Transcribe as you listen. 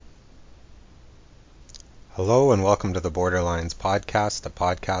Hello and welcome to the Borderlines podcast, a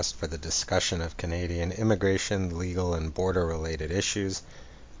podcast for the discussion of Canadian immigration, legal, and border-related issues.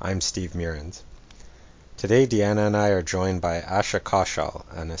 I'm Steve Mearns. Today, Deanna and I are joined by Asha Kaushal,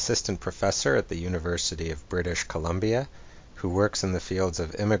 an assistant professor at the University of British Columbia, who works in the fields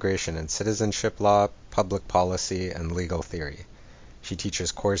of immigration and citizenship law, public policy, and legal theory. She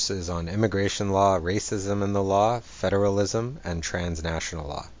teaches courses on immigration law, racism in the law, federalism, and transnational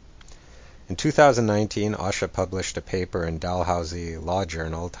law. In 2019, Asha published a paper in Dalhousie Law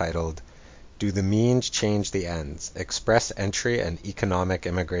Journal titled, "Do the Means Change the Ends? Express Entry and Economic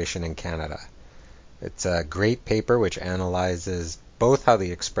Immigration in Canada." It's a great paper which analyzes both how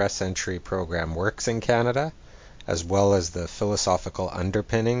the Express Entry program works in Canada, as well as the philosophical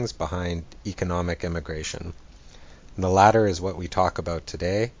underpinnings behind economic immigration. And the latter is what we talk about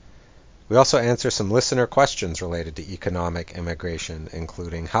today. We also answer some listener questions related to economic immigration,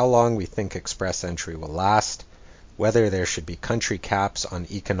 including how long we think express entry will last, whether there should be country caps on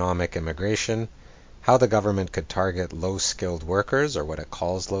economic immigration, how the government could target low-skilled workers, or what it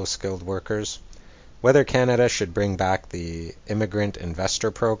calls low-skilled workers, whether Canada should bring back the Immigrant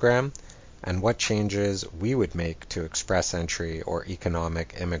Investor Program, and what changes we would make to express entry or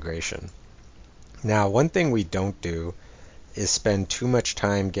economic immigration. Now, one thing we don't do is spend too much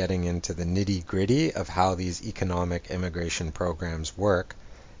time getting into the nitty-gritty of how these economic immigration programs work,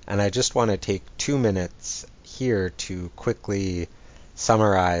 and I just want to take 2 minutes here to quickly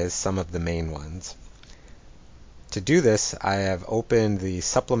summarize some of the main ones. To do this, I have opened the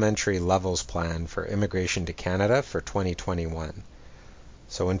Supplementary Levels Plan for Immigration to Canada for 2021.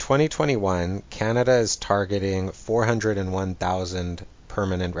 So in 2021, Canada is targeting 401,000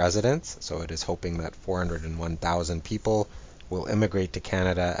 permanent residents, so it is hoping that 401,000 people will immigrate to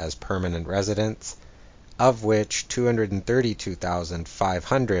Canada as permanent residents, of which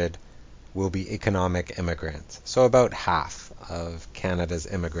 232,500 will be economic immigrants. So about half of Canada's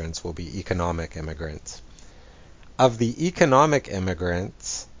immigrants will be economic immigrants. Of the economic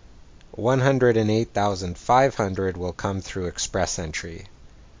immigrants, 108,500 will come through express entry.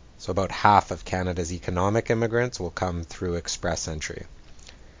 So about half of Canada's economic immigrants will come through express entry.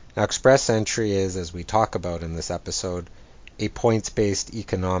 Now, express entry is, as we talk about in this episode, a points-based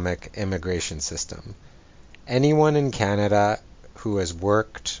economic immigration system. Anyone in Canada who has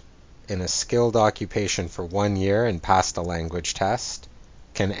worked in a skilled occupation for 1 year and passed a language test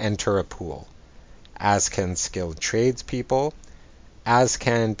can enter a pool, as can skilled tradespeople, as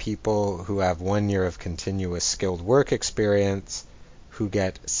can people who have 1 year of continuous skilled work experience, who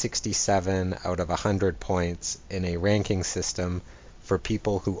get 67 out of 100 points in a ranking system for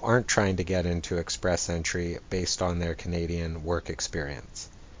people who aren't trying to get into express entry based on their Canadian work experience.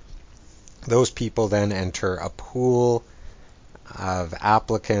 Those people then enter a pool of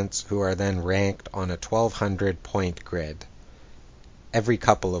applicants who are then ranked on a 1,200 point grid. Every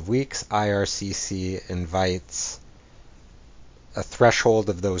couple of weeks, IRCC invites a threshold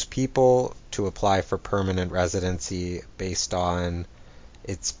of those people to apply for permanent residency based on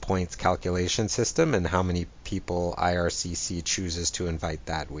its points calculation system and how many people IRCC chooses to invite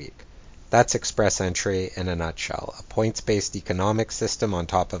that week. That's express entry in a nutshell, a points-based economic system on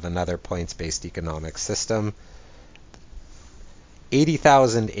top of another points-based economic system.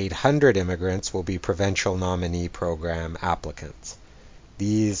 80,800 immigrants will be provincial nominee program applicants.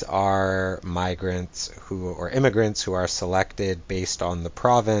 These are immigrants who are selected based on the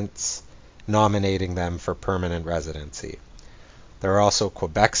province nominating them for permanent residency. There are also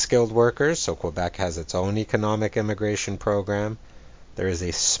Quebec skilled workers, so Quebec has its own economic immigration program. There is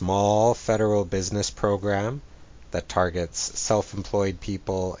a small federal business program that targets self-employed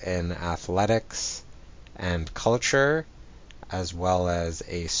people in athletics and culture, as well as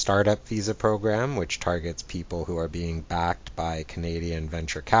a startup visa program, which targets people who are being backed by Canadian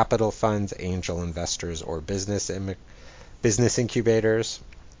venture capital funds, angel investors, or business incubators.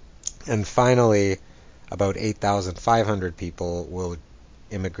 And finally, about 8,500 people will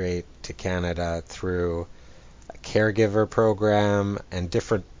immigrate to Canada through a caregiver program and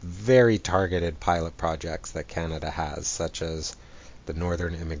different very targeted pilot projects that Canada has, such as the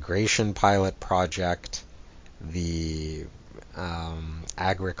Northern Immigration Pilot Project, the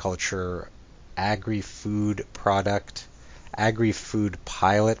Agri-Food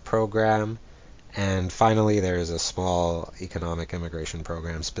Pilot Program, and finally there is a small economic immigration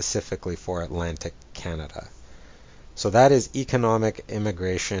program specifically for Atlantic Canada. So that is economic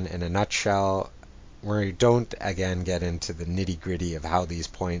immigration in a nutshell. We don't, again, get into the nitty-gritty of how these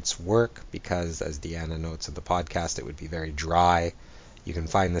points work because, as Deanna notes in the podcast, it would be very dry. You can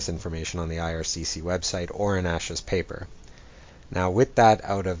find this information on the IRCC website or in Asha's paper. Now, with that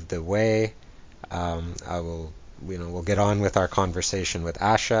out of the way, We'll get on with our conversation with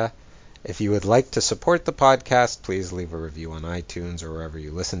Asha. If you would like to support the podcast, please leave a review on iTunes or wherever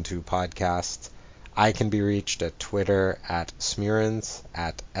you listen to podcasts. I can be reached at Twitter at Smurrens,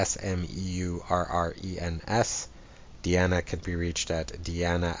 at SMEURRENS. Deanna can be reached at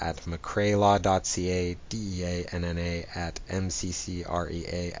Deanna at mccrealaw.ca, DEANNA at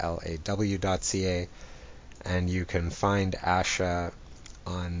MCCREALAW.ca. And you can find Asha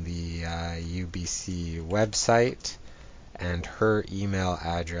on the UBC website, and her email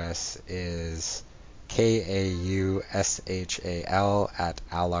address is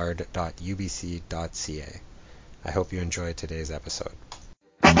kaushal@allard.ubc.ca. I hope you enjoyed today's episode.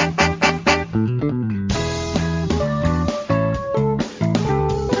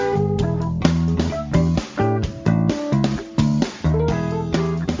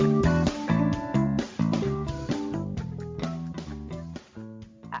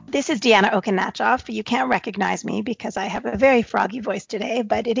 This is Deanna Okanatchoff. You can't recognize me because I have a very froggy voice today,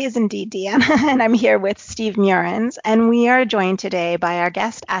 but it is indeed Deanna, and I'm here with Steve Murrens, and we are joined today by our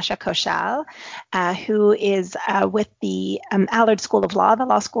guest, Asha Kaushal, who is with the Allard School of Law, the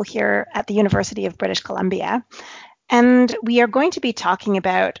law school here at the University of British Columbia. And we are going to be talking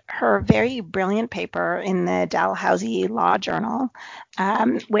about her very brilliant paper in the Dalhousie Law Journal,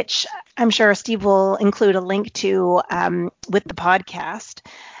 which I'm sure Steve will include a link to with the podcast.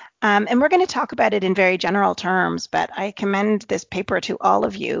 And we're going to talk about it in very general terms, but I commend this paper to all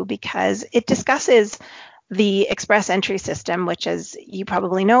of you because it discusses the express entry system, which, as you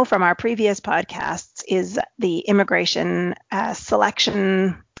probably know from our previous podcasts, is the immigration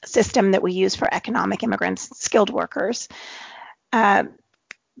selection system that we use for economic immigrants, skilled workers.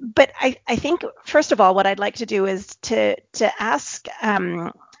 But I think, first of all, what I'd like to do is to ask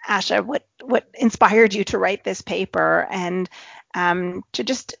Asha what inspired you to write this paper, and to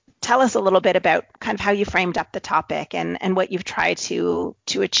just tell us a little bit about kind of how you framed up the topic and what you've tried to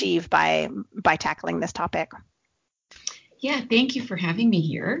achieve by tackling this topic. Yeah, thank you for having me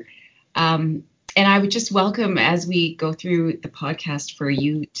here. And I would just welcome, as we go through the podcast, for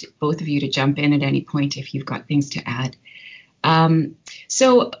you, both of you, to jump in at any point if you've got things to add.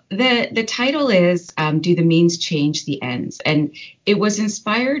 So the title is Do the Means Change the Ends? And it was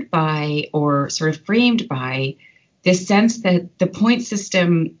inspired by, or sort of framed by, this sense that the point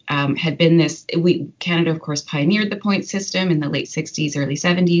system had been this. Canada, of course, pioneered the point system in the late 60s, early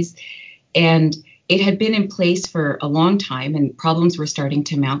 70s, and it had been in place for a long time, and problems were starting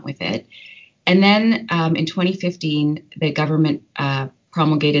to mount with it. And then in 2015, the government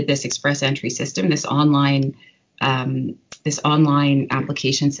promulgated this express entry system, this online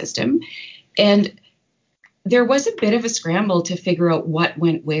application system. And there was a bit of a scramble to figure out what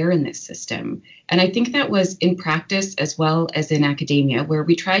went where in this system. And I think that was in practice as well as in academia, where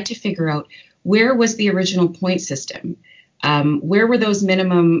we tried to figure out where was the original point system? Where were those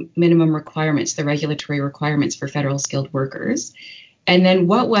minimum requirements, the regulatory requirements for federal skilled workers? And then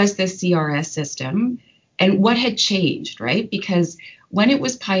what was the CRS system and what had changed, right? Because when it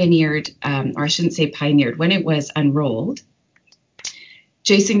was pioneered, or I shouldn't say pioneered, when it was unrolled,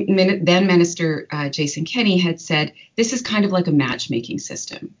 then Minister Jason Kenney had said, this is kind of like a matchmaking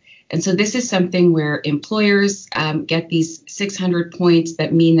system. And so this is something where employers get these 600 points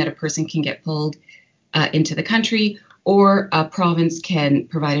that mean that a person can get pulled into the country, or a province can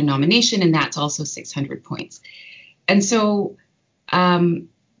provide a nomination, and that's also 600 points. And so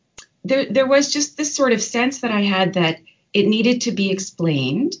there was just this sort of sense that I had that it needed to be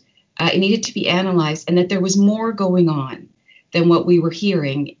explained, it needed to be analyzed, and that there was more going on than what we were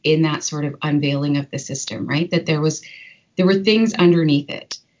hearing in that sort of unveiling of the system, right? That there were things underneath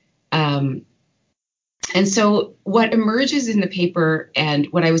it. And so what emerges in the paper, and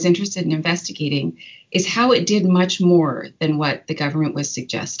what I was interested in investigating, is how it did much more than what the government was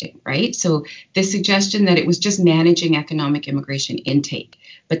suggesting, right? So the suggestion that it was just managing economic immigration intake,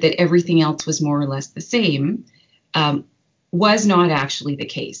 but that everything else was more or less the same, was not actually the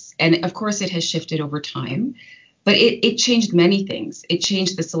case. And of course, it has shifted over time. But it changed many things. It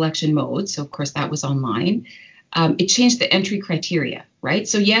changed the selection mode. So, of course, that was online. It changed the entry criteria, right?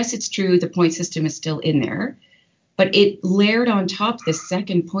 So, yes, it's true, the point system is still in there, but it layered on top this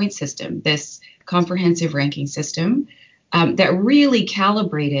second point system, this comprehensive ranking system, that really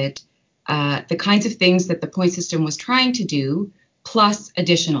calibrated the kinds of things that the point system was trying to do, plus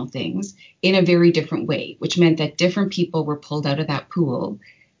additional things, in a very different way, which meant that different people were pulled out of that pool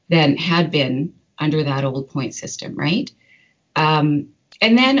than had been under that old point system, right? And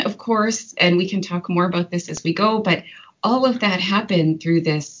then, of course, and we can talk more about this as we go, but all of that happened through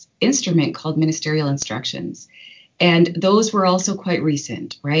this instrument called ministerial instructions. And those were also quite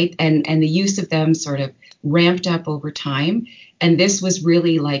recent, right? And the use of them sort of ramped up over time. And this was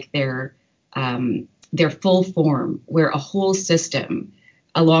really like their full form, where a whole system,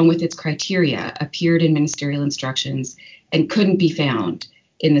 along with its criteria, appeared in ministerial instructions and couldn't be found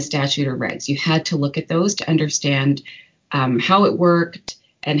in the statute or regs. You had to look at those to understand how it worked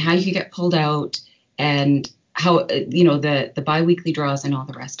and how you could get pulled out and how, the biweekly draws and all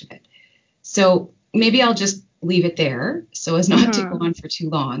the rest of it. So maybe I'll just leave it there so as not to go on for too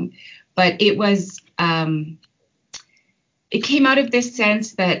long. But it was, it came out of this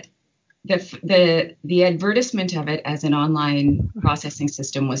sense that the advertisement of it as an online processing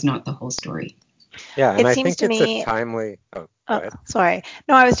system was not the whole story. Yeah, and It I seems think to it's me, a timely. Oh, go ahead. sorry.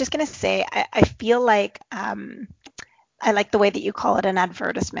 No, I was just going to say, I feel like I like the way that you call it an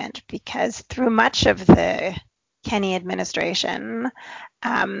advertisement, because through much of the Kenney administration,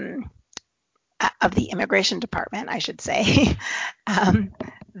 of the immigration department, I should say,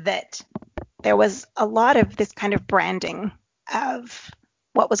 that there was a lot of this kind of branding of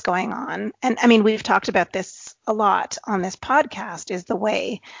what was going on. And I mean, we've talked about this a lot on this podcast, is the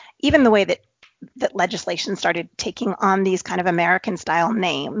way that legislation started taking on these kind of American style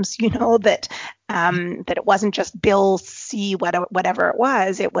names, that that it wasn't just Bill C whatever it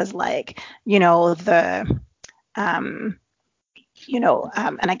was like, the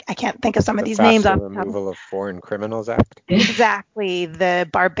and I can't think of some of The these names FAFSA off the top. Removal of Foreign Criminals Act. Exactly. The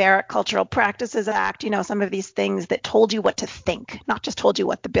Barbaric Cultural Practices Act, some of these things that told you what to think, not just told you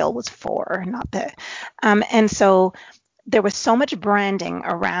what the bill was for, and so there was so much branding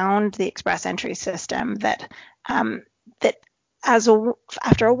around the express entry system that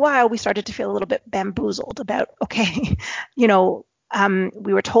after a while we started to feel a little bit bamboozled about, okay,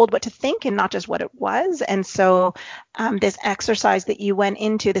 we were told what to think and not just what it was. And so this exercise that you went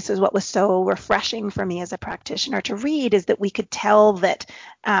into, this is what was so refreshing for me as a practitioner to read, is that we could tell that,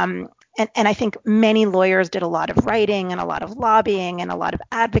 and I think many lawyers did a lot of writing and a lot of lobbying and a lot of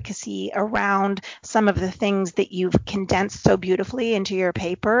advocacy around some of the things that you've condensed so beautifully into your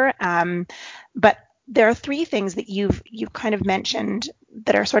paper. But there are three things that you've kind of mentioned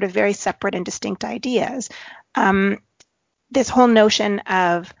that are sort of very separate and distinct ideas. This whole notion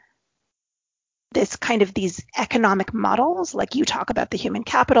of this kind of these economic models, like you talk about the human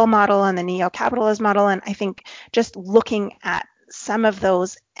capital model and the neo-capitalist model, and I think just looking at some of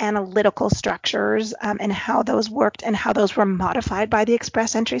those analytical structures and how those worked and how those were modified by the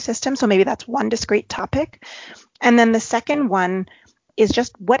express entry system. So maybe that's one discrete topic. And then the second one is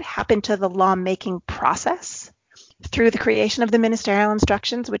just what happened to the lawmaking process through the creation of the ministerial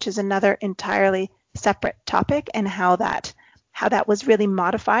instructions, which is another entirely separate topic, and how that was really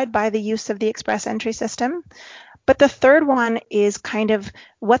modified by the use of the express entry system. But the third one is kind of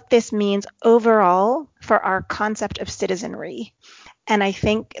what this means overall for our concept of citizenry. And I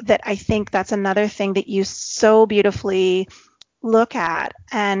think that's another thing that you so beautifully look at,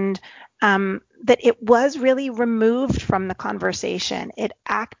 and that it was really removed from the conversation. It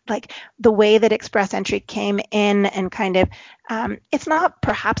like the way that express entry came in and kind of, it's not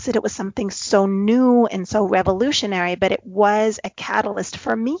perhaps that it was something so new and so revolutionary, but it was a catalyst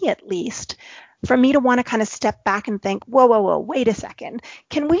for me, at least, for me to want to kind of step back and think, whoa, wait a second.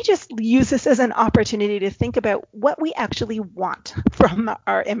 Can we just use this as an opportunity to think about what we actually want from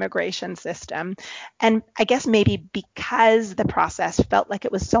our immigration system? And I guess maybe because the process felt like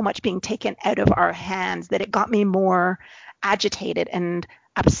it was so much being taken out of our hands, that it got me more agitated and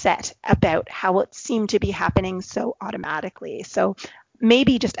upset about how it seemed to be happening so automatically. So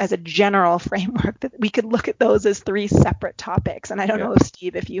maybe just as a general framework that we could look at those as three separate topics. And I don't know if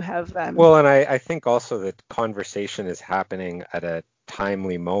Steve, if you have... Well, and I think also that conversation is happening at a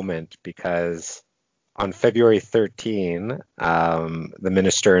timely moment, because on February 13, the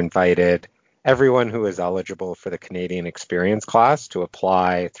minister invited everyone who is eligible for the Canadian Experience Class to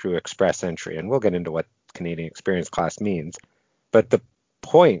apply through express entry. And we'll get into what Canadian Experience Class means. But the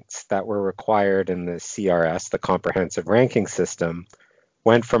points that were required in the CRS, the Comprehensive Ranking System,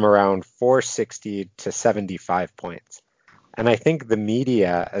 went from around 460 to 75 points. And I think the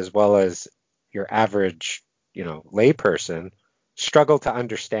media, as well as your average, layperson, struggle to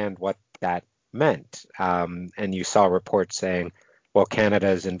understand what that meant. And you saw reports saying, well, Canada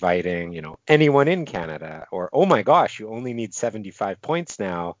is inviting, anyone in Canada, or, oh my gosh, you only need 75 points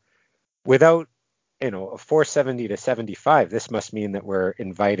now. Without, a 470 to 75, this must mean that we're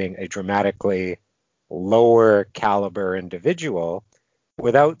inviting a dramatically lower caliber individual,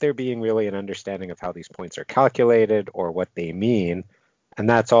 without there being really an understanding of how these points are calculated or what they mean. And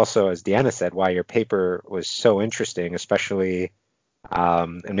that's also, as Deanna said, why your paper was so interesting, especially,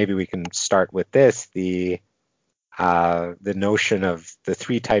 and maybe we can start with this, the the notion of the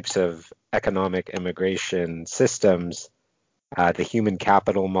three types of economic immigration systems, the human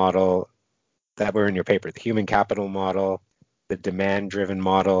capital model that were in your paper, the human capital model, the demand-driven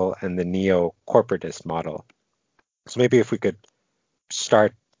model, and the neo-corporatist model. So maybe if we could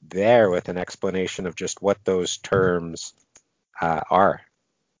start there with an explanation of just what those terms are.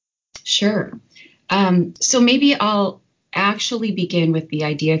 Sure. So maybe I'll actually begin with the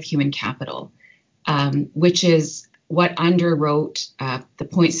idea of human capital, which is what underwrote the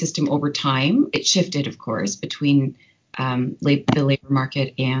point system over time. It shifted, of course, between the labor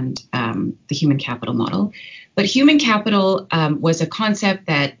market and the human capital model. But human capital was a concept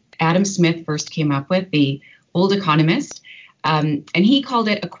that Adam Smith first came up with, the old economist, and he called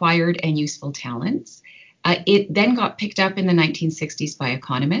it acquired and useful talents. It then got picked up in the 1960s by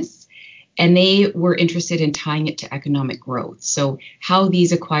economists, and they were interested in tying it to economic growth. So how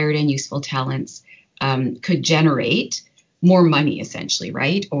these acquired and useful talents could generate more money, essentially,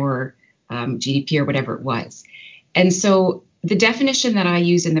 right? Or GDP or whatever it was. And so the definition that I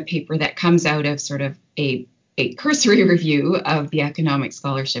use in the paper that comes out of sort of a cursory review of the economic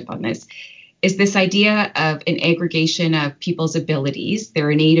scholarship on this is this idea of an aggregation of people's abilities,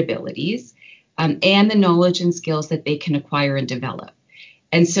 their innate abilities, and the knowledge and skills that they can acquire and develop.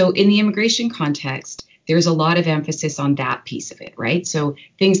 And so in the immigration context, there's a lot of emphasis on that piece of it, right? So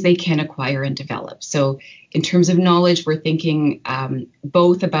things they can acquire and develop. So in terms of knowledge, we're thinking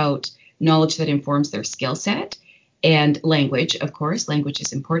both about knowledge that informs their skill set and language, of course. Language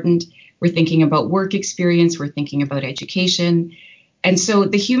is important. We're thinking about work experience. We're thinking about education. And so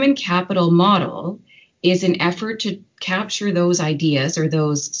the human capital model is an effort to capture those ideas or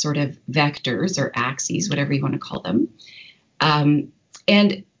those sort of vectors or axes, whatever you want to call them.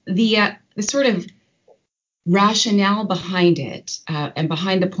 And the sort of rationale behind it and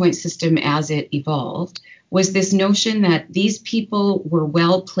behind the point system as it evolved was this notion that these people were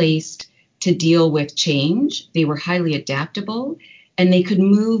well placed to deal with change. They were highly adaptable and they could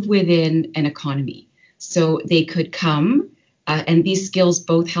move within an economy. So they could come and these skills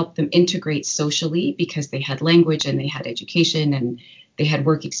both helped them integrate socially because they had language and they had education and they had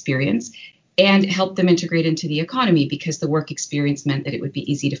work experience, and helped them integrate into the economy because the work experience meant that it would be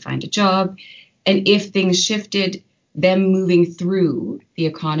easy to find a job. And if things shifted, them moving through the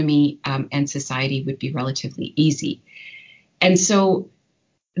economy and society would be relatively easy. And so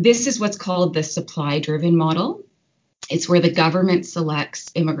this is what's called the supply-driven model. It's where the government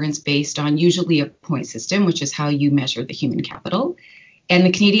selects immigrants based on usually a point system, which is how you measure the human capital. And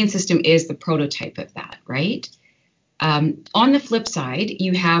the Canadian system is the prototype of that, right? On the flip side,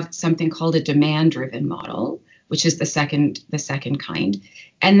 you have something called a demand-driven model, which is the second kind.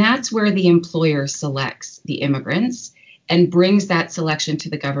 And that's where the employer selects the immigrants and brings that selection to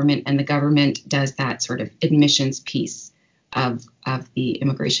the government, and the government does that sort of admissions piece of the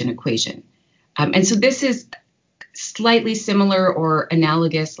immigration equation. And so this is slightly similar or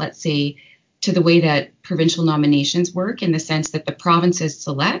analogous, let's say, to the way that provincial nominations work, in the sense that the provinces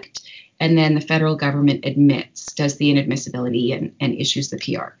select and then the federal government admits, does the inadmissibility and issues the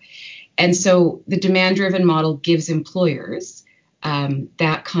PR. And so the demand-driven model gives employers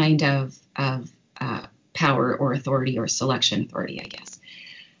that kind of power or authority, or selection authority, I guess.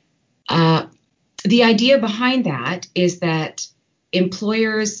 The idea behind that is that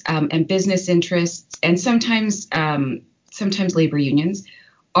employers and business interests, and sometimes labor unions,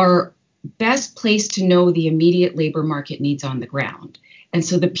 are best placed to know the immediate labor market needs on the ground. And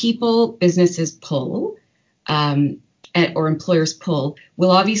so the people businesses pull, or employers pull,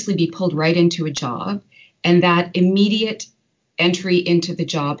 will obviously be pulled right into a job, and that immediate entry into the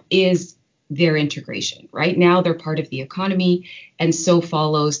job is their integration. Right now, they're part of the economy, and so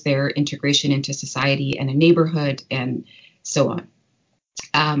follows their integration into society and a neighborhood, and so on.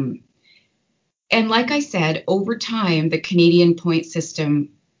 And like I said, over time, the Canadian point system,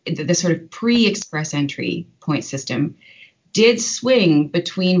 the sort of pre-express entry point system, did swing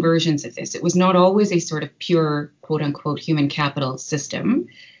between versions of this. It was not always a sort of pure, quote unquote, human capital system.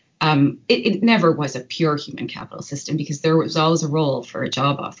 It never was a pure human capital system, because there was always a role for a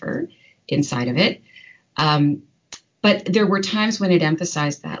job offer inside of it. But there were times when it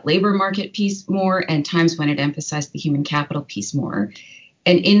emphasized that labor market piece more, and times when it emphasized the human capital piece more.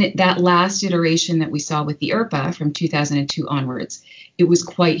 And in that last iteration that we saw with the IRPA from 2002 onwards, it was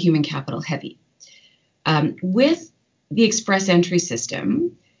quite human capital heavy. With the express entry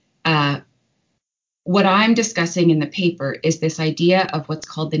system, what I'm discussing in the paper is this idea of what's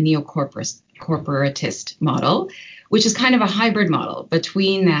called the neo-corporatist model, which is kind of a hybrid model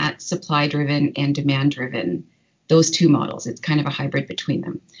between that supply-driven and demand-driven, those two models. It's kind of a hybrid between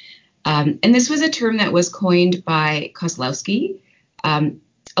them. And this was a term that was coined by Kozlowski.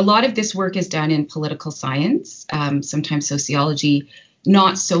 A lot of this work is done in political science, sometimes sociology,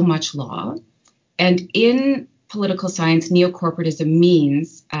 not so much law. And in political science, neocorporatism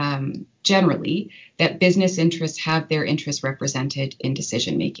means generally that business interests have their interests represented in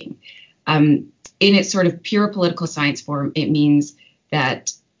decision making. In its sort of pure political science form, it means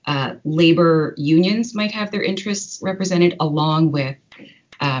that labor unions might have their interests represented along with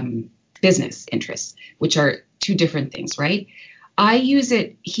business interests, which are two different things, right? I use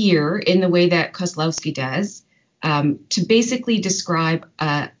it here in the way that Kozlowski does to basically describe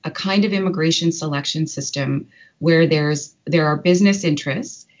a kind of immigration selection system where there are business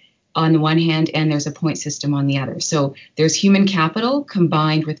interests on the one hand and there's a point system on the other. So there's human capital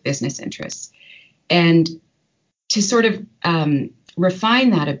combined with business interests. And to sort of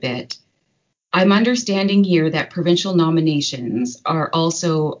refine that a bit, I'm understanding here that provincial nominations are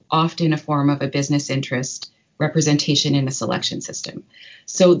also often a form of a business interest representation in a selection system.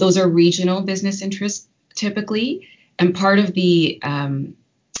 So those are regional business interests typically, and part of the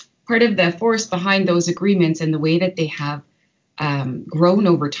force behind those agreements and the way that they have grown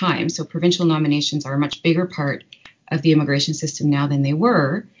over time. So provincial nominations are a much bigger part of the immigration system now than they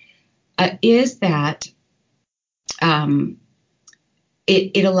were. Is that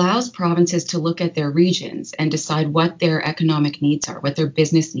it allows provinces to look at their regions and decide what their economic needs are, what their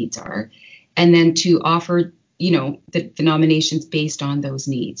business needs are, and then to offer, the nominations based on those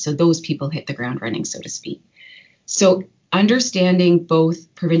needs. So those people hit the ground running, so to speak. So understanding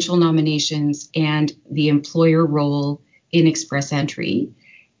both provincial nominations and the employer role in express entry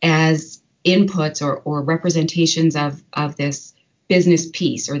as inputs or representations of this business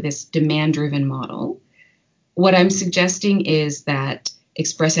piece or this demand-driven model, what I'm suggesting is that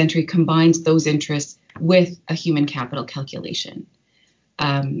express entry combines those interests with a human capital calculation.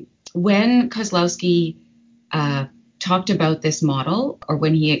 When Kozlowski talked about this model, or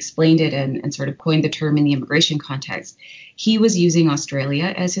when he explained it and sort of coined the term in the immigration context, he was using Australia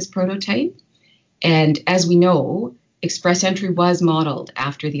as his prototype. And as we know, express entry was modeled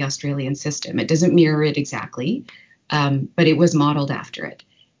after the Australian system. It doesn't mirror it exactly, but it was modeled after it.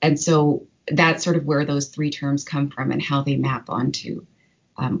 And so that's sort of where those three terms come from and how they map onto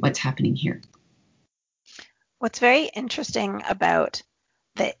what's happening here. What's very interesting about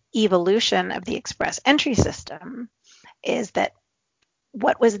the evolution of the express entry system is that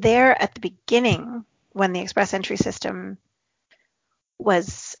what was there at the beginning when the express entry system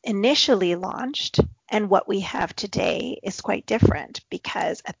was initially launched and what we have today is quite different,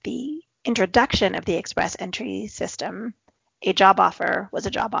 because at the introduction of the express entry system, a job offer was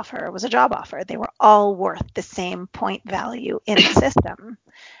a job offer was a job offer. They were all worth the same point value in the system.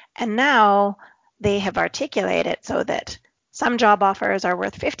 And now they have articulated so that some job offers are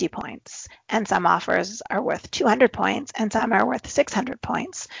worth 50 points, and some offers are worth 200 points, and some are worth 600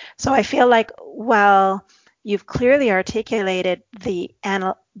 points. So I feel like, well, you've clearly articulated the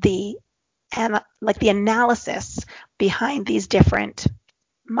analysis behind these different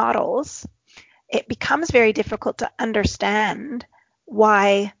models, it becomes very difficult to understand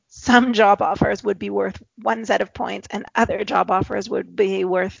why some job offers would be worth one set of points and other job offers would be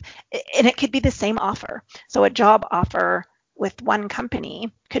worth, and it could be the same offer. So a job offer with one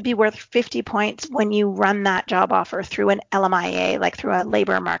company could be worth 50 points when you run that job offer through an LMIA, like through a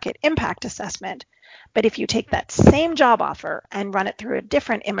labor market impact assessment. But if you take that same job offer and run it through a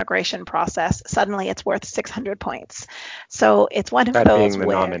different immigration process, suddenly it's worth 600 points. So it's one of that those being the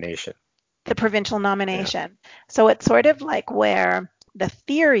where nomination. The provincial nomination. Yeah. So it's sort of like where the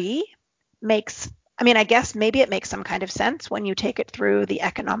theory makes, I guess maybe it makes some kind of sense when you take it through the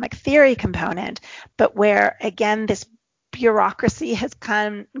economic theory component, but where, again, this bureaucracy has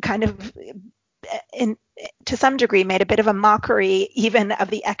kind of, to some degree, made a bit of a mockery even of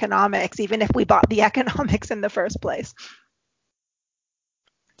the economics, even if we bought the economics in the first place.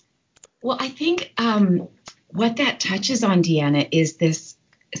 Well, I think what that touches on, Deanna, is this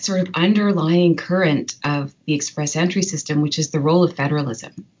sort of underlying current of the express entry system, which is the role of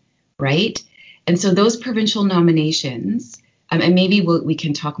federalism, right? And so those provincial nominations, and maybe we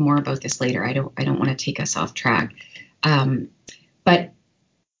can talk more about this later. I don't want to take us off track, but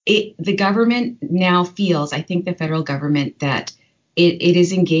the government now feels, I think the federal government, that it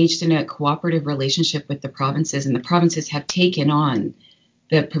is engaged in a cooperative relationship with the provinces, and the provinces have taken on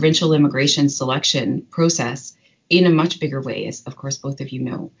the provincial immigration selection process in a much bigger way, as of course both of you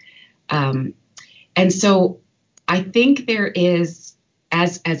know. And so I think there is,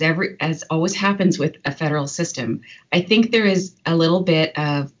 as always happens with a federal system, I think there is a little bit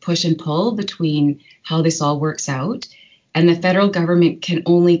of push and pull between how this all works out. And the federal government can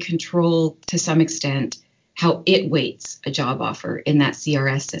only control, to some extent, how it weights a job offer in that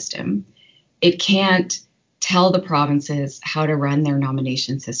CRS system. It can't tell the provinces how to run their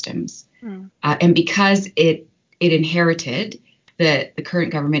nomination systems. And because it inherited, the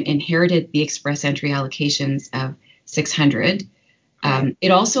current government inherited the express entry allocations of 600.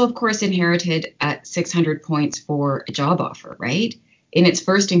 It also, of course, inherited 600 points for a job offer, right? In its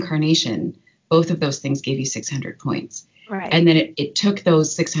first incarnation, both of those things gave you 600 points. Right. And then it took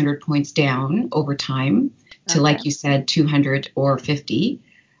those 600 points down over time to, like you said, 200 or 50.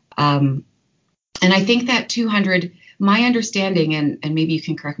 And I think that 200, my understanding, and maybe you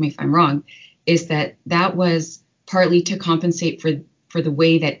can correct me if I'm wrong, is that was partly to compensate for the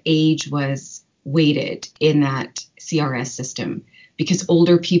way that age was weighted in that CRS system, because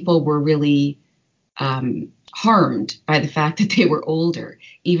older people were really harmed by the fact that they were older,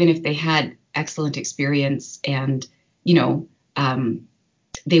 even if they had excellent experience and,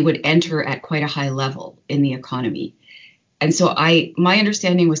 they would enter at quite a high level in the economy. And so my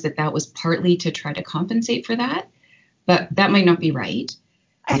understanding was that was partly to try to compensate for that, but that might not be right.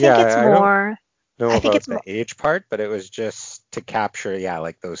 I think it's more. I think it's the age part, but it was just to capture,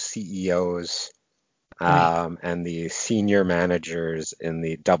 like those CEOs and the senior managers in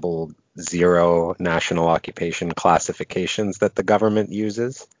the 00 national occupation classifications that the government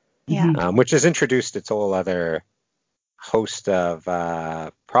uses, which has introduced its whole other host of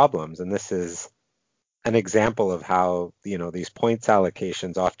problems. And this is an example of how, these points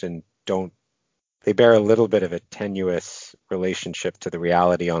allocations often they bear a little bit of a tenuous relationship to the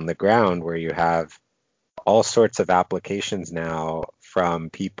reality on the ground, where you have all sorts of applications now from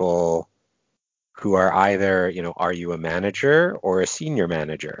people who are either, are you a manager or a senior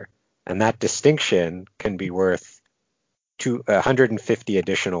manager? And that distinction can be worth 150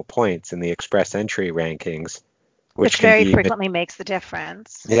 additional points in the express entry rankings, which very frequently makes the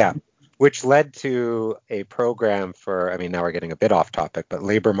difference. Yeah, which led to a program for, now we're getting a bit off topic, but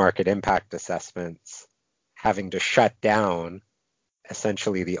labor market impact assessments having to shut down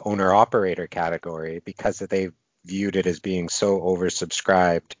essentially the owner-operator category because they viewed it as being so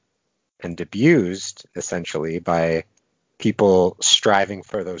oversubscribed and abused essentially by people striving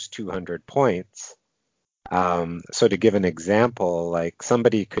for those 200 points. So to give an example, like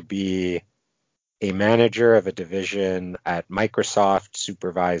somebody could be a manager of a division at Microsoft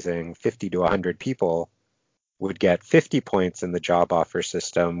supervising 50 to 100 people would get 50 points in the job offer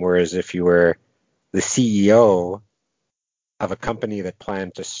system, whereas if you were the CEO of a company that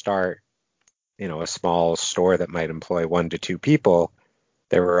planned to start, a small store that might employ 1 to 2 people,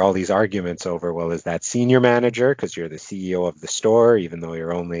 there were all these arguments over, well, is that senior manager because you're the CEO of the store, even though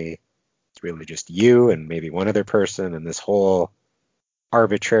it's really just you and maybe one other person, and this whole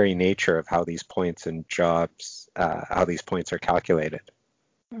arbitrary nature of how these points and jobs, how these points are calculated.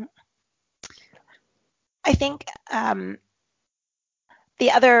 I think I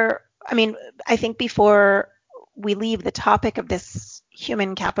think before we leave the topic of this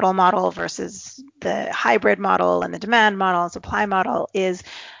human capital model versus the hybrid model and the demand model and supply model is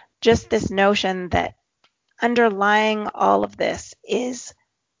just this notion that underlying all of this is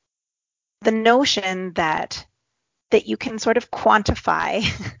the notion that you can sort of quantify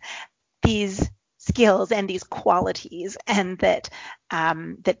these skills and these qualities, and that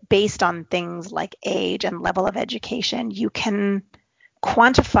based on things like age and level of education, you can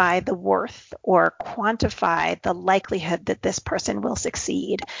quantify the worth or quantify the likelihood that this person will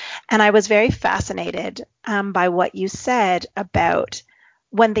succeed. And I was very fascinated by what you said about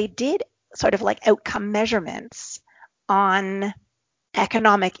when they did sort of like outcome measurements on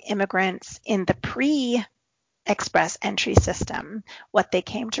economic immigrants in the pre-express entry system, what they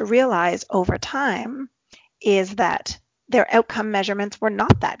came to realize over time is that their outcome measurements were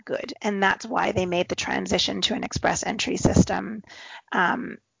not that good. And that's why they made the transition to an express entry system.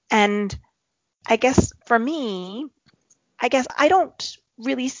 And I guess for me, I don't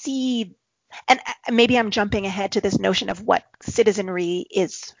really see, and maybe I'm jumping ahead to this notion of what citizenry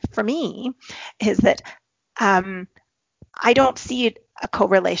is for me, is that I don't see a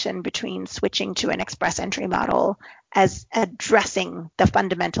correlation between switching to an express entry model as addressing the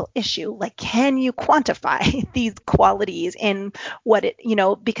fundamental issue. Like, can you quantify these qualities in what it,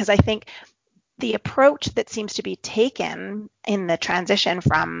 because I think the approach that seems to be taken in the transition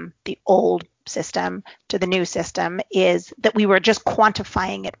from the old system to the new system is that we were just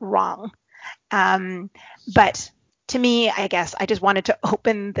quantifying it wrong. But to me, I guess I just wanted to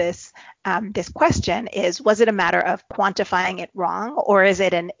open this question was it a matter of quantifying it wrong, or is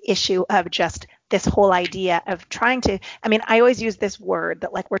it an issue of just this whole idea of trying to, I always use this word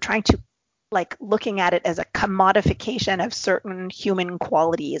that like we're trying to like looking at it as a commodification of certain human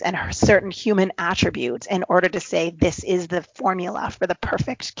qualities and certain human attributes in order to say this is the formula for the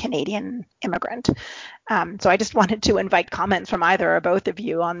perfect Canadian immigrant. So I just wanted to invite comments from either or both of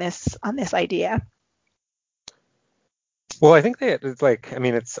you on this idea. Well, I think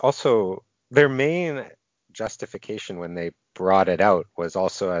it's also their main justification when they brought it out was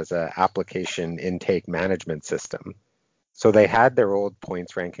also as an application intake management system. So they had their old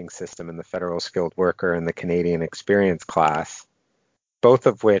points ranking system in the federal skilled worker and the Canadian experience class, both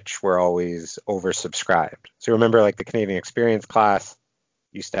of which were always oversubscribed. So remember, like the Canadian experience class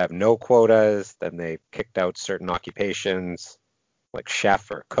used to have no quotas, then they kicked out certain occupations like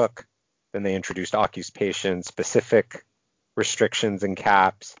chef or cook, then they introduced occupation specific restrictions and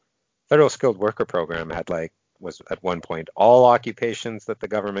caps. Federal skilled worker program was at one point all occupations that the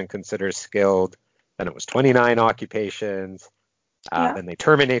government considers skilled. Then it was 29 occupations. Then they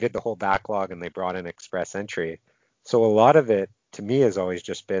terminated the whole backlog and they brought in express entry. So a lot of it to me has always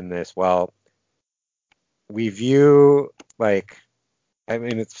just been this, well, we view to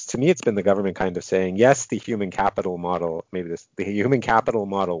me it's been the government kind of saying, yes, the human capital model, the human capital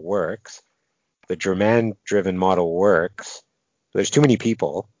model works. The demand-driven model works. There's too many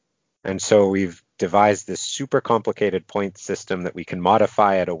people. And so we've devised this super complicated point system that we can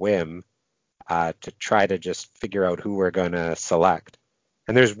modify at a whim to try to just figure out who we're going to select.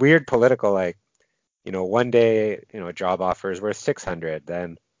 And there's weird political, one day, a job offer is worth 600.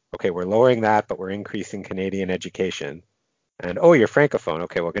 Then, okay, we're lowering that, but we're increasing Canadian education. And, oh, you're Francophone.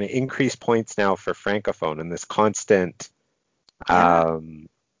 Okay, we're going to increase points now for Francophone. And this constant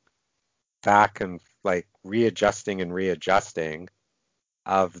back and readjusting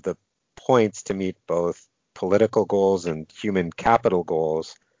of the points to meet both political goals and human capital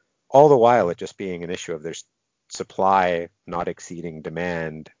goals, all the while it just being an issue of there's supply not exceeding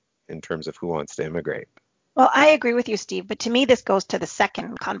demand in terms of who wants to immigrate. Well, I agree with you, Steve, but to me, this goes to the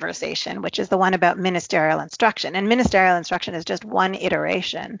second conversation, which is the one about ministerial instruction. And ministerial instruction is just one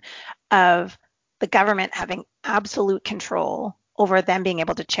iteration of the government having absolute control over them being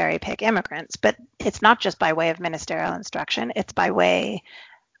able to cherry pick immigrants. But it's not just by way of ministerial instruction. It's by way,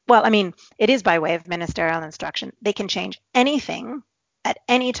 it is by way of ministerial instruction. They can change anything at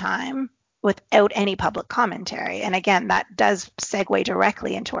any time without any public commentary. And again, that does segue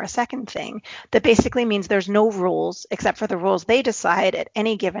directly into our second thing. That basically means there's no rules except for the rules they decide at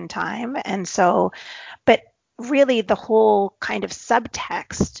any given time. And so, but really the whole kind of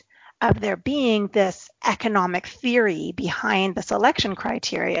subtext of there being this economic theory behind the selection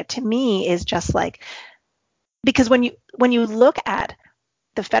criteria to me is just because when you look at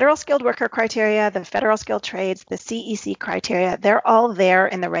the federal skilled worker criteria, the federal skilled trades, the CEC criteria, they're all there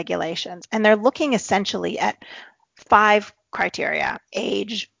in the regulations. And they're looking essentially at 5 criteria: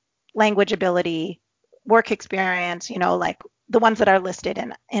 age, language ability, work experience, the ones that are listed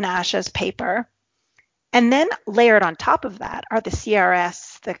in ASHA's paper. And then layered on top of that are the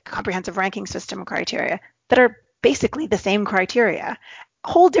CRS, the comprehensive ranking system criteria, that are basically the same criteria.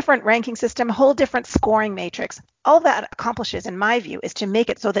 Whole different ranking system, whole different scoring matrix. All that accomplishes, in my view, is to make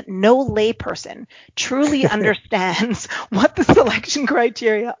it so that no layperson truly understands what the selection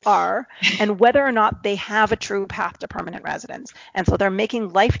criteria are and whether or not they have a true path to permanent residence. And so they're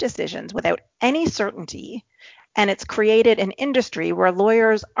making life decisions without any certainty. And it's created an industry where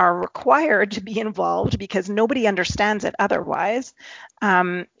lawyers are required to be involved because nobody understands it otherwise.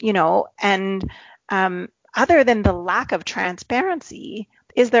 Other than the lack of transparency,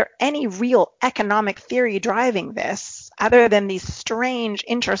 is there any real economic theory driving this other than these strange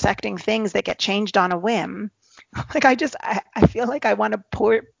intersecting things that get changed on a whim? I feel like I want to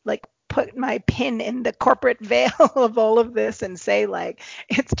put my pin in the corporate veil of all of this and say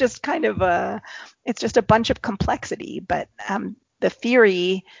it's just it's just a bunch of complexity. But the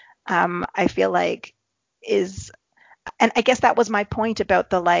theory, I feel like is. And I guess that was my point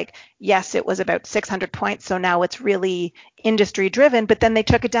about yes, it was about 600 points. So now it's really industry driven, but then they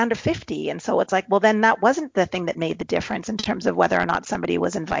took it down to 50. And so it's well, then that wasn't the thing that made the difference in terms of whether or not somebody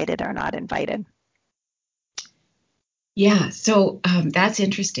was invited or not invited. Yeah, so that's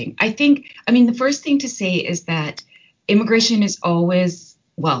interesting. The first thing to say is that immigration is always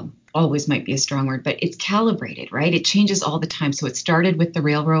might be a strong word, but it's calibrated, right? It changes all the time. So it started with the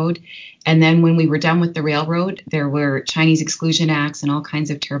railroad. And then when we were done with the railroad, there were Chinese exclusion acts and all kinds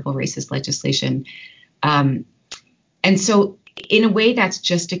of terrible racist legislation. And so in a way, that's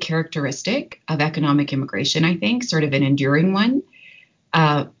just a characteristic of economic immigration, I think, sort of an enduring one.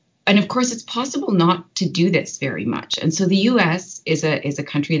 And of course, it's possible not to do this very much. And so the U.S. is a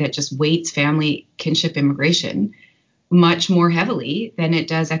country that just weights family kinship immigration much more heavily than it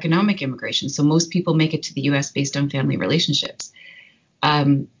does economic immigration. So most people make it to the US based on family relationships.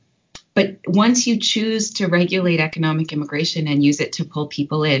 But once you choose to regulate economic immigration and use it to pull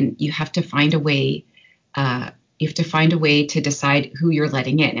people in, you have to find a way. You have to find a way to decide who you're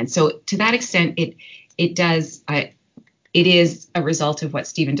letting in. And so, to that extent, it does. It is a result of what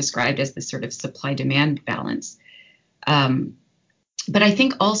Stephen described as the sort of supply-demand balance. But I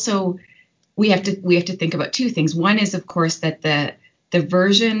think also we have to think about two things. One is, of course, that the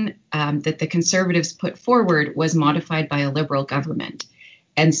version that the Conservatives put forward was modified by a Liberal government.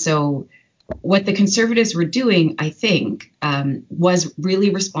 And so what the Conservatives were doing, I think, was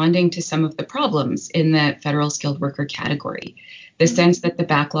really responding to some of the problems in the federal skilled worker category. The sense that the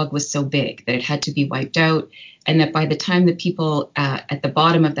backlog was so big that it had to be wiped out, and that by the time the people at the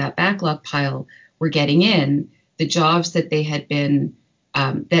bottom of that backlog pile were getting in, the jobs that they had been,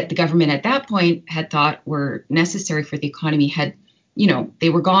 that the government at that point had thought were necessary for the economy had, they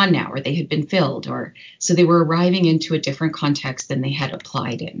were gone now, or they had been filled, or so they were arriving into a different context than they had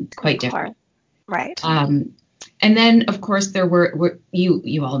applied in, quite different. Right. And then, of course, there were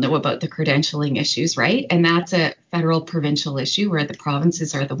you all know about the credentialing issues, right? And that's a federal provincial issue where the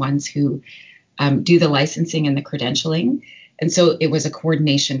provinces are the ones who do the licensing and the credentialing. And so it was a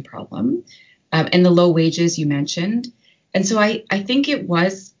coordination problem. And the low wages you mentioned. And so I think it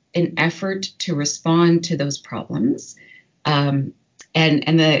was an effort to respond to those problems. And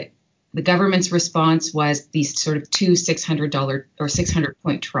the government's response was these sort of two $600 or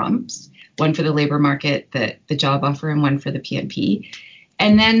 600-point trumps, one for the labor market, the job offer, and one for the PNP.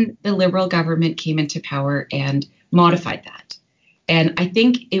 And then the Liberal government came into power and modified that. And I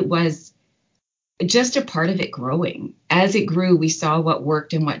think it was just a part of it growing. As it grew, we saw what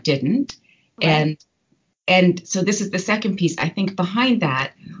worked and what didn't. Right. And so this is the second piece. I think behind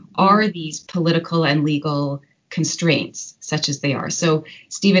that are these political and legal constraints, such as they are. So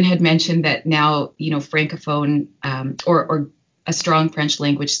Stephen had mentioned that now, Francophone or a strong French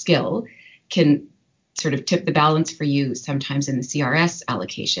language skill can sort of tip the balance for you sometimes in the CRS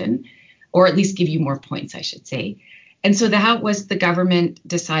allocation, or at least give you more points, I should say. And so that was the government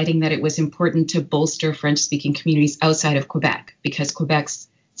deciding that it was important to bolster French-speaking communities outside of Quebec, because Quebec's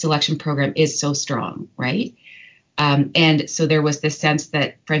selection program is so strong, right? And so there was this sense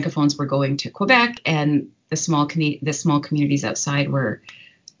that Francophones were going to Quebec, and the small communities outside were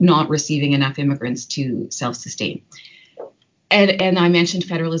not receiving enough immigrants to self-sustain. And I mentioned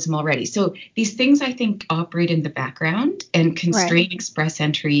federalism already. So these things, I think, operate in the background and constrain express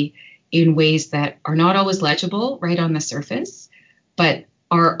entry in ways that are not always legible right on the surface, but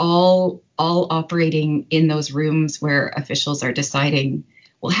are all operating in those rooms where officials are deciding,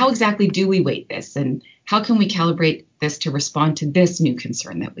 well, how exactly do we weight this? And how can we calibrate this to respond to this new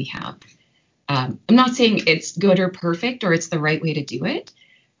concern that we have? I'm not saying it's good or perfect or it's the right way to do it,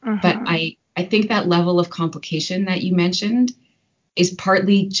 but I think that level of complication that you mentioned is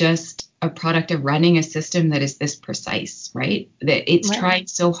partly just a product of running a system that is this precise, right? That it's trying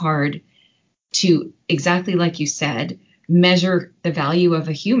so hard to, exactly like you said, measure the value of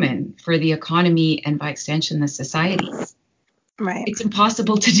a human for the economy and by extension the society. Right. It's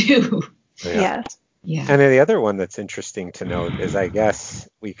impossible to do. Yes. Yeah. And then the other one that's interesting to note is, I guess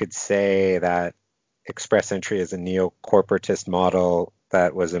we could say that express entry is a neo-corporatist model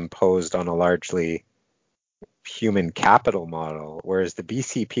that was imposed on a largely human capital model, whereas the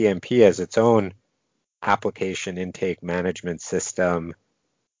BCPNP has its own application intake management system,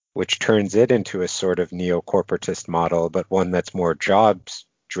 which turns it into a sort of neo-corporatist model, but one that's more jobs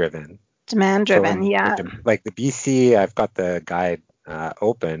driven. Demand driven, Like the BC, I've got the guide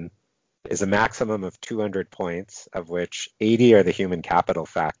open, is a maximum of 200 points, of which 80 are the human capital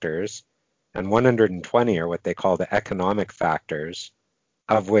factors, and 120 are what they call the economic factors,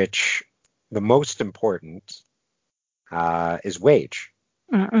 of which the most important is wage.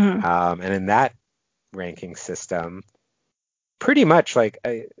 And in that ranking system, pretty much like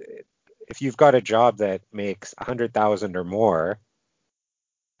if you've got a job that makes 100,000 or more,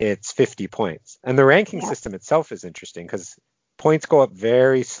 it's 50 points. And the ranking system itself is interesting because points go up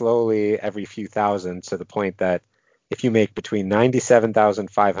very slowly every few thousand, to the point that if you make between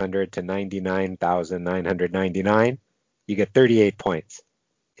 97,500 to 99,999, you get 38 points.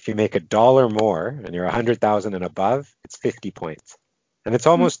 If you make $1 more and you're 100,000 and above, it's 50 points. And it's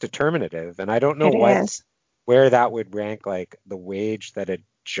almost determinative. And I don't know where that would rank, like the wage that a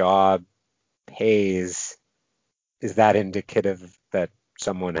job pays. Is that indicative that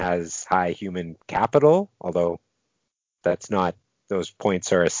someone has high human capital? Although that's not, those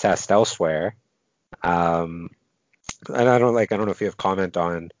points are assessed elsewhere. And I don't know if you have comment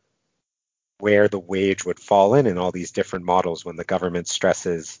on where the wage would fall in all these different models when the government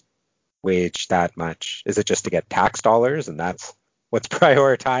stresses wage that much? Is it just to get tax dollars and that's what's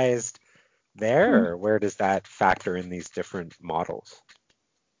prioritized there, or where does that factor in these different models?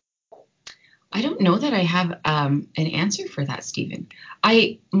 I don't know that I have an answer for that, Stephen.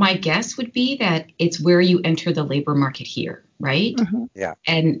 My guess would be that it's where you enter the labor market here, right? Mm-hmm. Yeah.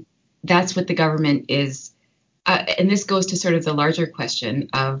 And that's what the government is. And this goes to sort of the larger question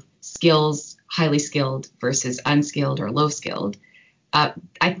of skills, highly skilled versus unskilled or low skilled.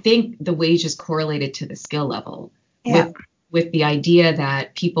 I think the wage is correlated to the skill level, with the idea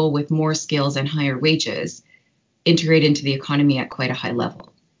that people with more skills and higher wages integrate into the economy at quite a high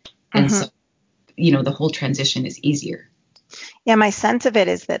level. And so, the whole transition is easier. Yeah, my sense of it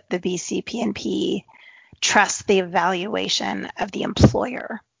is that the BCP&P trusts the evaluation of the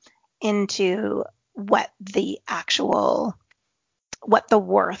employer into what the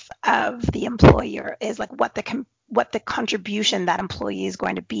worth of the employer is, like what the contribution that employee is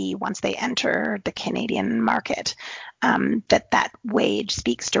going to be once they enter the Canadian market. That wage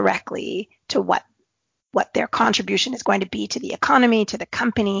speaks directly to what their contribution is going to be to the economy, to the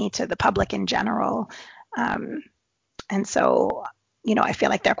company, to the public in general. And so, I feel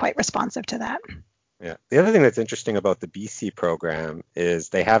like they're quite responsive to that. Yeah. The other thing that's interesting about the BC program is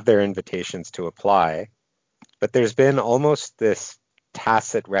they have their invitations to apply, but there's been almost this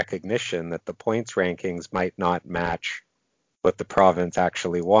tacit recognition that the points rankings might not match what the province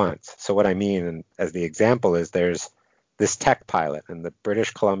actually wants. So what I mean, as the example, is there's this tech pilot, and the British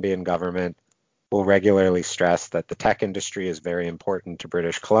Columbian government will regularly stress that the tech industry is very important to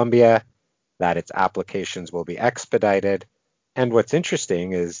British Columbia, that its applications will be expedited. And what's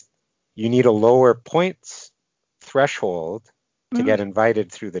interesting is you need a lower points threshold to get invited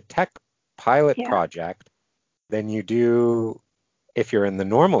through the tech pilot project than you do if you're in the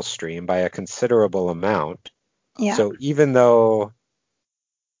normal stream by a considerable amount. Yeah. So even though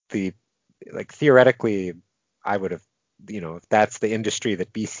theoretically, I would have, if that's the industry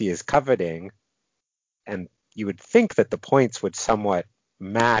that BC is coveting, and you would think that the points would somewhat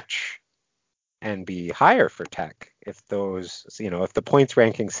match and be higher for tech if the points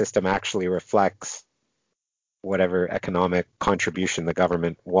ranking system actually reflects whatever economic contribution the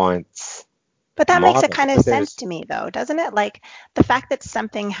government wants. But that makes a kind of sense to me, though, doesn't it? Like the fact that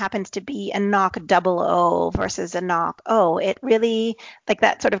something happens to be a knock 00 versus a knock O, it really, like,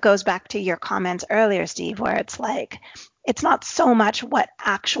 that sort of goes back to your comments earlier, Steve, where it's like, it's not so much what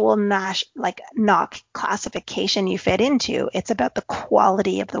actual knock classification you fit into. It's about the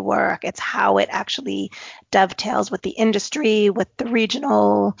quality of the work. It's how it actually dovetails with the industry, with the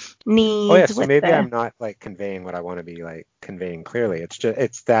regional needs. Oh yeah, so maybe I'm not conveying what I want to be conveying clearly.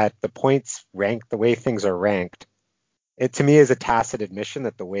 It's that the points rank, the way things are ranked, it to me is a tacit admission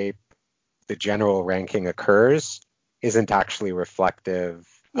that the way the general ranking occurs isn't actually reflective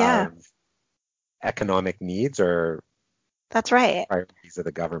of economic needs or that's right. priorities of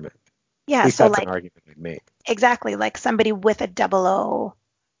the government. Yeah, at least so that's an argument I'd make. Exactly, like somebody with a 00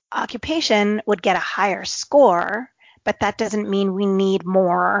 occupation would get a higher score, but that doesn't mean we need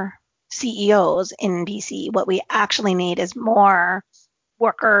more CEOs in BC. What we actually need is more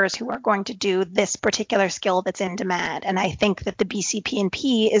workers who are going to do this particular skill that's in demand. And I think that the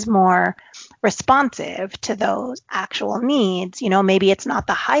BCP&P is more responsive to those actual needs. Maybe it's not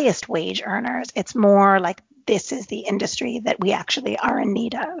the highest wage earners. It's more like, this is the industry that we actually are in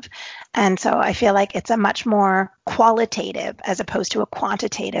need of. And so I feel like it's a much more qualitative as opposed to a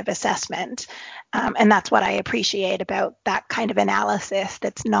quantitative assessment. And that's what I appreciate about that kind of analysis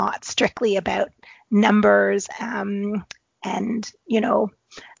that's not strictly about numbers. And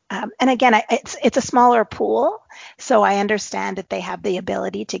again, it's a smaller pool. So I understand that they have the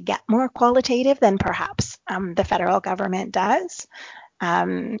ability to get more qualitative than perhaps the federal government does.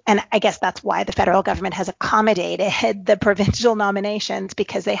 And I guess that's why the federal government has accommodated the provincial nominations,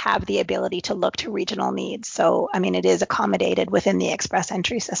 because they have the ability to look to regional needs. So, it is accommodated within the express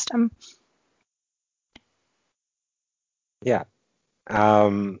entry system. Yeah.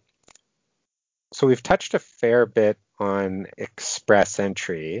 So we've touched a fair bit on express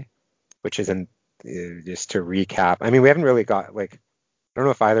entry, which isn't, just to recap. We haven't really got, I don't know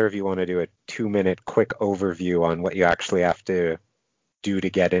if either of you want to do a 2-minute quick overview on what you actually have to do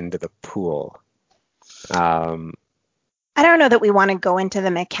to get into the pool. I don't know that we want to go into the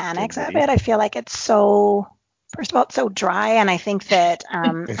mechanics of it. I feel like it's so dry, and I think that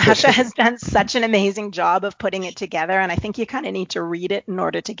Asha has done such an amazing job of putting it together, and I think you kind of need to read it in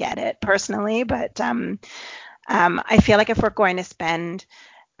order to get it personally. But I feel like if we're going to spend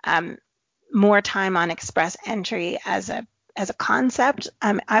more time on express entry as a a concept.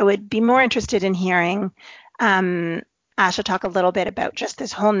 I would be more interested in hearing Asha talk a little bit about just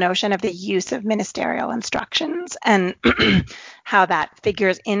this whole notion of the use of ministerial instructions and how that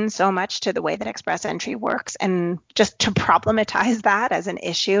figures in so much to the way that Express Entry works, and just to problematize that as an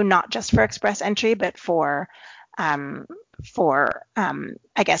issue, not just for Express Entry, but for I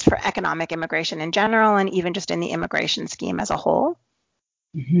guess for economic immigration in general, and even just in the immigration scheme as a whole.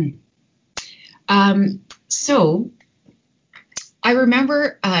 Mm-hmm. So I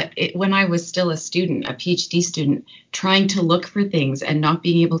remember when I was still a student, a PhD student, trying to look for things and not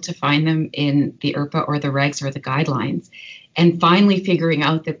being able to find them in the IRPA or the regs or the guidelines, and finally figuring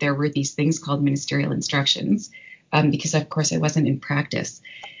out that there were these things called ministerial instructions, because of course I wasn't in practice.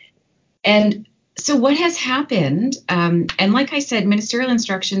 And so what has happened, and like I said, ministerial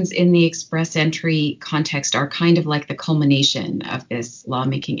instructions in the Express Entry context are kind of like the culmination of this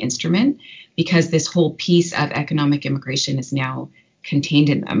lawmaking instrument, because this whole piece of economic immigration is now contained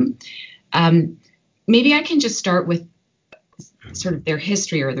in them. Maybe I can just start with sort of their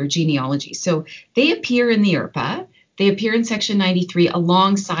history or their genealogy. So they appear in the IRPA. They appear in Section 93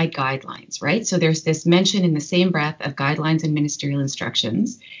 alongside guidelines, right? So there's this mention in the same breath of guidelines and ministerial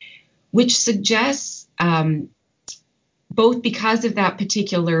instructions, which suggests, both because of that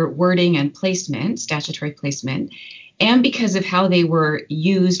particular wording and placement, statutory placement, and because of how they were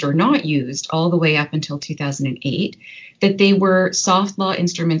used or not used all the way up until 2008, that they were soft law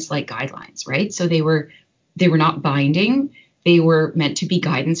instruments like guidelines, right? So they were not binding. They were meant to be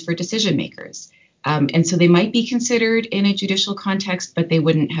guidance for decision makers. And so they might be considered in a judicial context, but they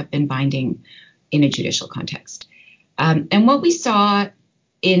wouldn't have been binding in a judicial context. And what we saw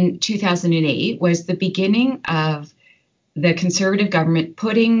in 2008 was the beginning of the Conservative government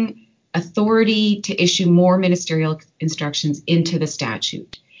putting authority to issue more ministerial instructions into the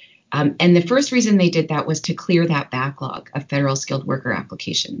statute. And the first reason they did that was to clear that backlog of federal skilled worker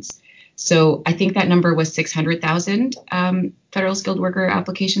applications. So I think that number was 600,000 federal skilled worker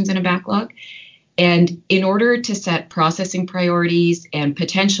applications in a backlog. And in order to set processing priorities and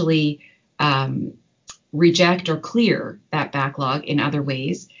potentially reject or clear that backlog in other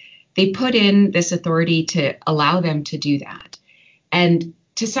ways, they put in this authority to allow them to do that. And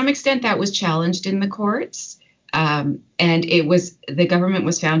to some extent, that was challenged in the courts. And the government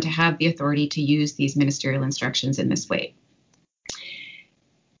was found to have the authority to use these ministerial instructions in this way.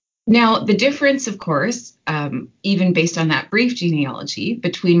 Now, the difference, of course, even based on that brief genealogy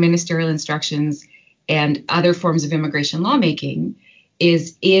between ministerial instructions and other forms of immigration lawmaking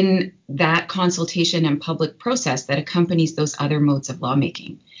is in that consultation and public process that accompanies those other modes of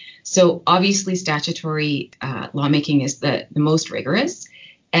lawmaking. So obviously statutory lawmaking is the most rigorous.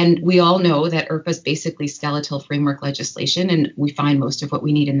 And we all know that IRPA is basically skeletal framework legislation, and we find most of what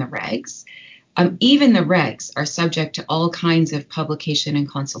we need in the regs. Even the regs are subject to all kinds of publication and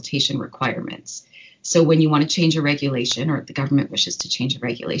consultation requirements. So when you want to change a regulation, or the government wishes to change a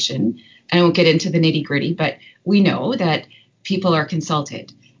regulation, and I won't get into the nitty gritty, but we know that people are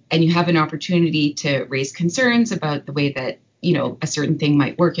consulted, and you have an opportunity to raise concerns about the way that, a certain thing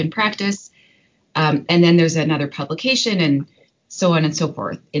might work in practice. And then there's another publication and so on and so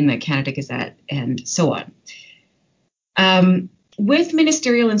forth in the Canada Gazette and so on. With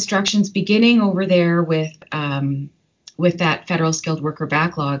ministerial instructions beginning over there with that federal skilled worker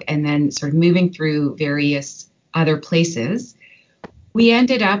backlog and then sort of moving through various other places, we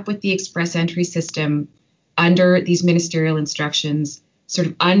ended up with the Express Entry system under these ministerial instructions sort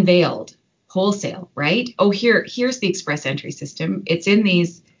of unveiled wholesale, right? Oh, here's the Express Entry system. It's in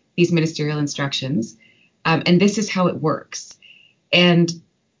these ministerial instructions, and this is how it works. And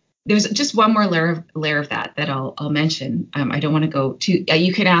there's just one more layer of that I'll mention. I don't want to go too,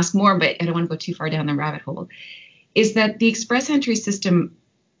 you can ask more, but I don't want to go too far down the rabbit hole, is that the Express Entry system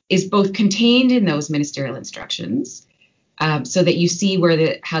is both contained in those ministerial instructions, so that you see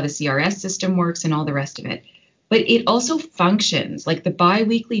how the CRS system works and all the rest of it. But it also functions like the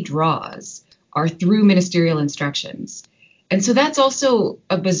biweekly draws are through ministerial instructions. And so that's also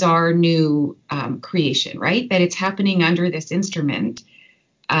a bizarre new creation, right? That it's happening under this instrument.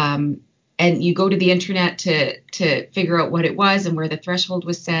 And you go to the internet to figure out what it was and where the threshold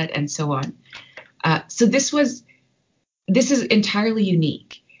was set and so on. So this is entirely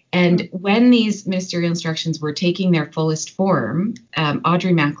unique. And when these ministerial instructions were taking their fullest form,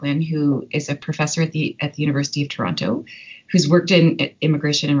 Audrey Macklin, who is a professor at the University of Toronto, who's worked in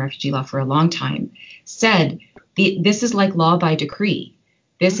immigration and refugee law for a long time, said, this is like law by decree.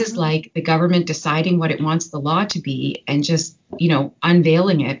 This is like the government deciding what it wants the law to be and just,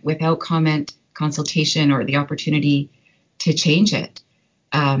 unveiling it without comment, consultation, or the opportunity to change it.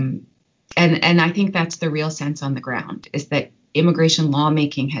 And I think that's the real sense on the ground, is that immigration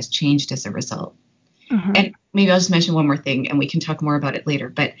lawmaking has changed as a result. Mm-hmm. And maybe I'll just mention one more thing and we can talk more about it later.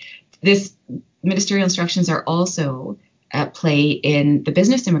 But this ministerial instructions are also at play in the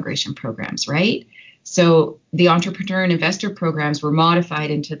business immigration programs, right? So the entrepreneur and investor programs were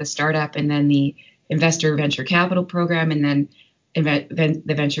modified into the startup and then the investor venture capital program, and then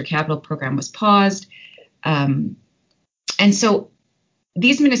the venture capital program was paused. And so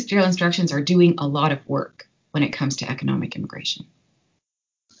these ministerial instructions are doing a lot of work when it comes to economic immigration.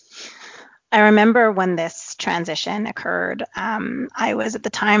 I remember when this transition occurred, I was at the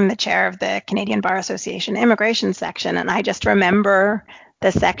time the chair of the Canadian Bar Association immigration section, and I just remember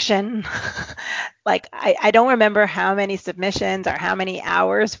the section. Like, I don't remember how many submissions or how many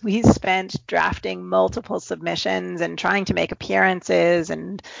hours we spent drafting multiple submissions and trying to make appearances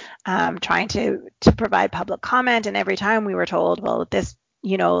and trying to provide public comment. And every time we were told, well, this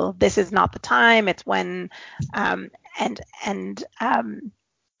is not the time. It's when,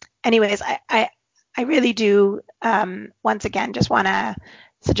 anyways, I really do, once again, just want to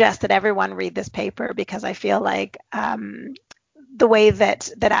suggest that everyone read this paper, because I feel like the way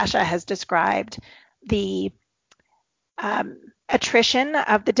that Asha has described the attrition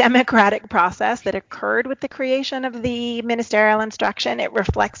of the democratic process that occurred with the creation of the ministerial instruction, it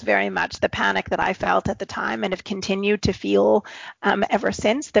reflects very much the panic that I felt at the time and have continued to feel ever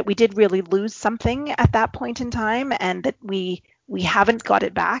since, that we did really lose something at that point in time, and that we haven't got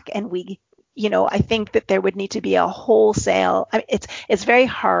it back. And I think that there would need to be a wholesale, it's very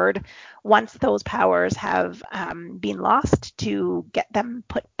hard once those powers have been lost to get them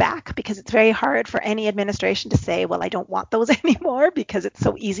put back, because it's very hard for any administration to say, well, I don't want those anymore, because it's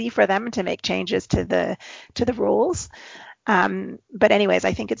so easy for them to make changes to the rules. But anyways,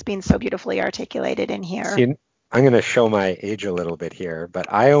 I think it's been so beautifully articulated in here. See, I'm going to show my age a little bit here, but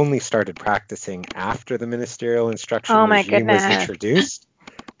I only started practicing after the ministerial instruction regime was introduced.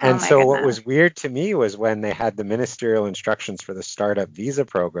 And so what was weird to me was when they had the ministerial instructions for the startup visa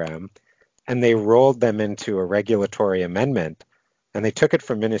program, and they rolled them into a regulatory amendment, and they took it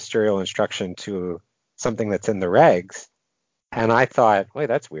from ministerial instruction to something that's in the regs. And I thought, wait,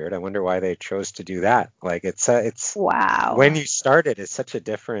 that's weird. I wonder why they chose to do that. Like, it's wow. When you started, it's such a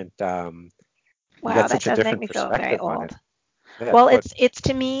different wow, that does make me feel very old. Yeah, well, it's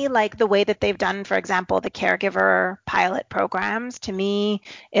to me like the way that they've done, for example, the caregiver pilot programs, to me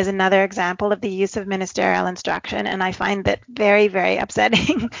is another example of the use of ministerial instruction. And I find that very, very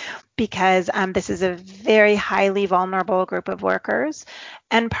upsetting because this is a very highly vulnerable group of workers.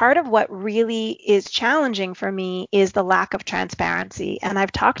 And part of what really is challenging for me is the lack of transparency. And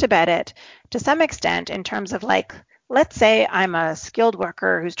I've talked about it to some extent in terms of, like, let's say I'm a skilled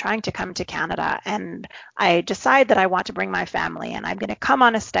worker who's trying to come to Canada, and I decide that I want to bring my family, and I'm going to come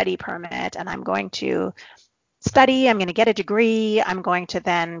on a study permit, and I'm going to study, I'm going to get a degree, I'm going to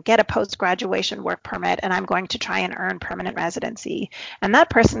then get a post-graduation work permit, and I'm going to try and earn permanent residency. And that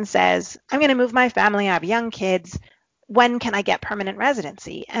person says, I'm going to move my family, I have young kids, when can I get permanent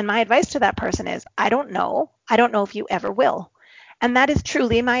residency? And my advice to that person is, I don't know. I don't know if you ever will. And that is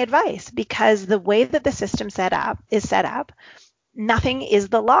truly my advice, because the way that the system is set up, nothing is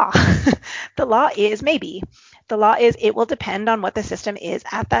the law. The law is maybe. The law is it will depend on what the system is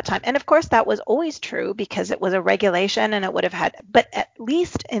at that time. And of course, that was always true because it was a regulation and it would have had, but at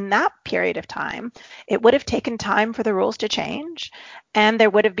least in that period of time, it would have taken time for the rules to change. And there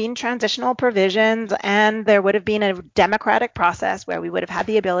would have been transitional provisions, and there would have been a democratic process where we would have had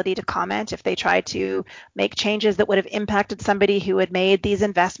the ability to comment if they tried to make changes that would have impacted somebody who had made these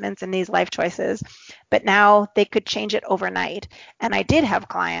investments and these life choices. But now they could change it overnight. And I did have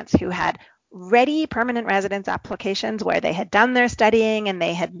clients who had ready permanent residence applications where they had done their studying and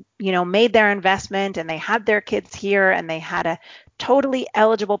they had, made their investment and they had their kids here and they had a totally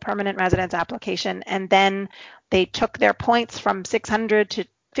eligible permanent residence application. And then they took their points from 600 to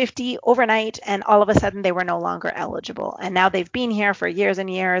 50 overnight, and all of a sudden they were no longer eligible. And now they've been here for years and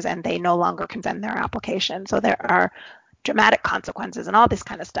years and they no longer can send their application. So there are dramatic consequences and all this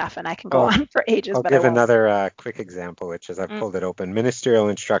kind of stuff, and I can go on for ages. I'll give another quick example, which is I've pulled it open. Ministerial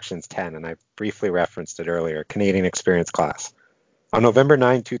Instructions 10, and I briefly referenced it earlier, Canadian Experience Class. On November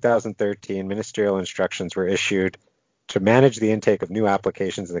 9, 2013, ministerial instructions were issued to manage the intake of new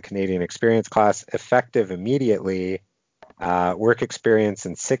applications in the Canadian Experience Class, effective immediately. Work experience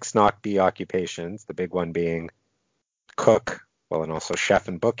in 6 NOC B occupations, the big one being cook, and also chef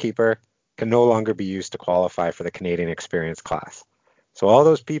and bookkeeper, can no longer be used to qualify for the Canadian Experience Class. So all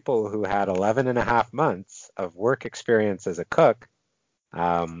those people who had 11 and a half months of work experience as a cook,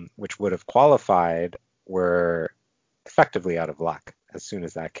 which would have qualified, were effectively out of luck as soon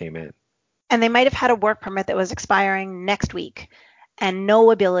as that came in. And they might have had a work permit that was expiring next week and no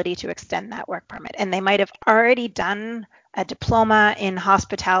ability to extend that work permit. And they might have already done a diploma in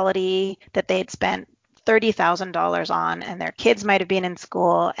hospitality that they had spent $30,000 on, and their kids might have been in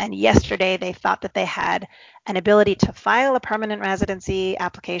school. And yesterday they thought that they had an ability to file a permanent residency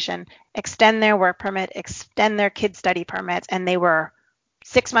application, extend their work permit, extend their kids' study permits, and they were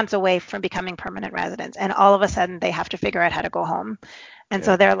 6 months away from becoming permanent residents. And all of a sudden they have to figure out how to go home. And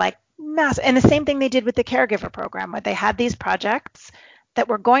so they're like, massive. And the same thing they did with the caregiver program, where they had these projects that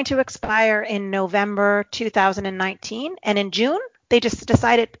were going to expire in November 2019. And in June, they just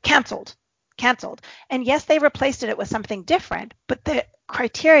decided canceled. And yes, they replaced it with something different, but the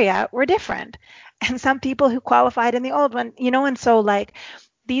criteria were different. And some people who qualified in the old one, and so like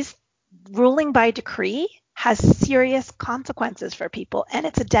these ruling by decree has serious consequences for people, and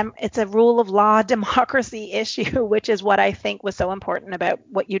it's a rule of law democracy issue, which is what I think was so important about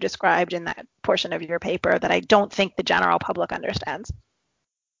what you described in that portion of your paper that I don't think the general public understands.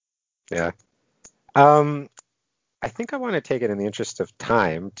 Yeah. I think I want to take it in the interest of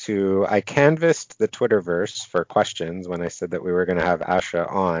time I canvassed the Twitterverse for questions when I said that we were going to have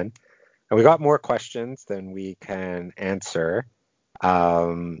Asha on, and we got more questions than we can answer.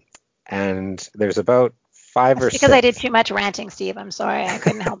 And there's about five or six. Because I did too much ranting, Steve. I'm sorry, I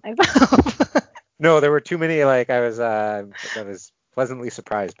couldn't help myself. No, there were too many. Like I was pleasantly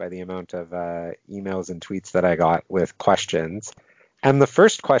surprised by the amount of emails and tweets that I got with questions. And the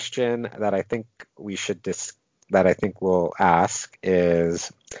first question that I think we'll ask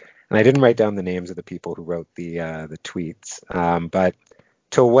is, and I didn't write down the names of the people who wrote the tweets, but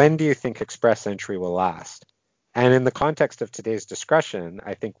till when do you think express entry will last? And in the context of today's discussion,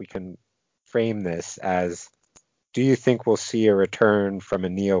 I think we can frame this as, do you think we'll see a return from a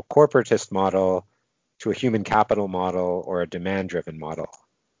neo-corporatist model to a human capital model or a demand-driven model?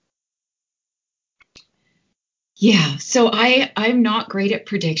 Yeah, so I'm not great at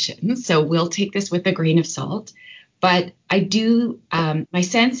predictions, so we'll take this with a grain of salt. But I do, my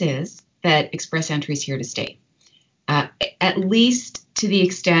sense is that express entry is here to stay, at least to the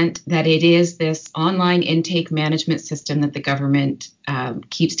extent that it is this online intake management system that the government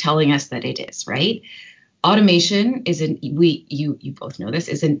keeps telling us that it is, right? Automation you both know this,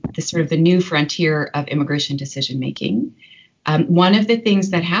 is this sort of the new frontier of immigration decision making. One of the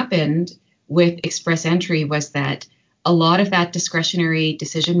things that happened with express entry was that a lot of that discretionary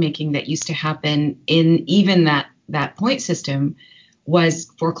decision making that used to happen in even that point system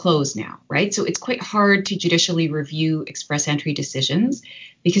was foreclosed now, right? So it's quite hard to judicially review express entry decisions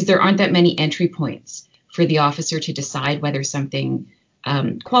because there aren't that many entry points for the officer to decide whether something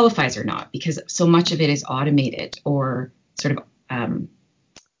qualifies or not, because so much of it is automated or sort of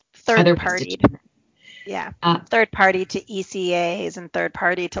third party. Yeah, third party to ECAs and third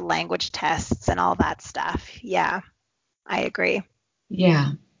party to language tests and all that stuff. Yeah, I agree.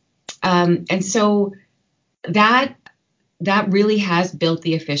 Yeah, and so that really has built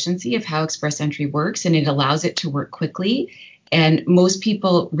the efficiency of how express entry works, and it allows it to work quickly. And most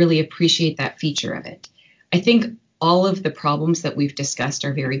people really appreciate that feature of it. I think all of the problems that we've discussed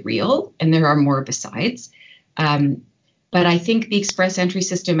are very real, and there are more besides. But I think the express entry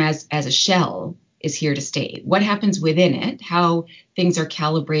system as a shell is here to stay. What happens within it, how things are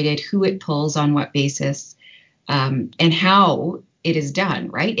calibrated, who it pulls on what basis, and how it is done,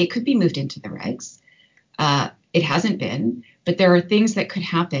 right? It could be moved into the regs. It hasn't been, but there are things that could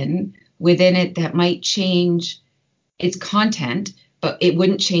happen within it that might change its content, but it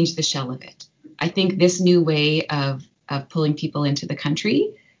wouldn't change the shell of it. I think this new way of pulling people into the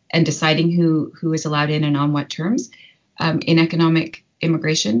country and deciding who is allowed in and on what terms in economic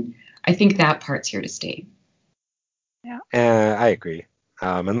immigration, I think that part's here to stay. Yeah, I agree.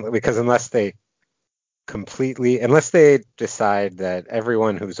 Because unless they decide that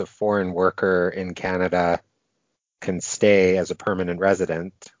everyone who's a foreign worker in Canada can stay as a permanent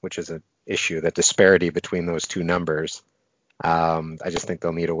resident, which is an issue, the disparity between those two numbers. I just think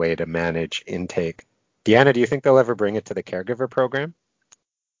they'll need a way to manage intake. Deanna, do you think they'll ever bring it to the caregiver program?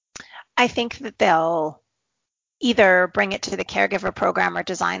 I think that they'll either bring it to the caregiver program or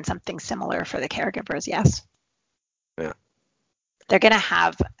design something similar for the caregivers, yes. Yeah. They're going to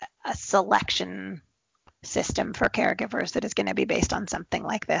have a selection system for caregivers that is going to be based on something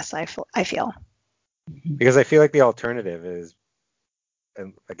like this, I feel. Because I feel like the alternative is,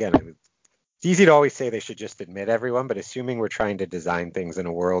 and again, it's easy to always say they should just admit everyone, but assuming we're trying to design things in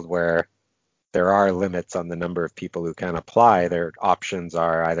a world where there are limits on the number of people who can apply, their options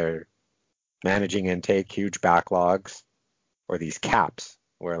are either managing intake, huge backlogs, or these caps,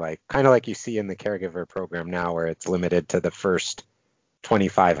 where kind of like you see in the caregiver program now, where it's limited to the first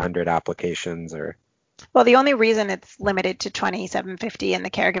 2,500 applications or? Well, the only reason it's limited to 2,750 in the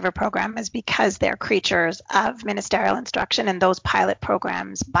caregiver program is because they're creatures of ministerial instruction, and those pilot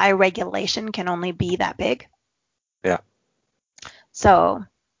programs by regulation can only be that big. Yeah. So,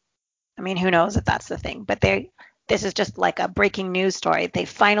 I mean, who knows if that's the thing, but this is just like a breaking news story. They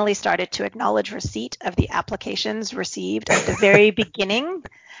finally started to acknowledge receipt of the applications received at the very beginning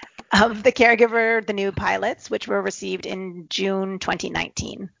of the caregiver, the new pilots, which were received in June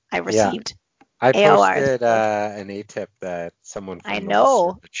 2019. I received I AORs. posted an ATIP that someone I from the list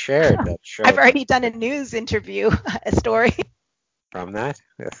know. shared that showed. I've already done a news interview, a story. From that?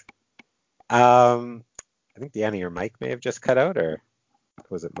 Yes. I think, Deanna, your mic may have just cut out, or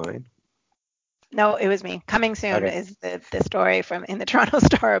was it mine? No, it was me. Coming soon Okay. is the story from in the Toronto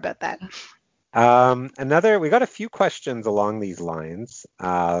Star about that. We got a few questions along these lines.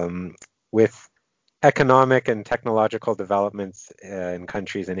 With economic and technological developments in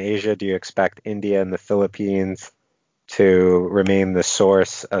countries in Asia, do you expect India and the Philippines to remain the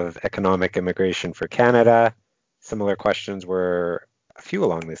source of economic immigration for Canada? Similar questions were a few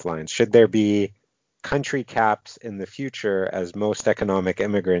along these lines. Should there be country caps in the future, as most economic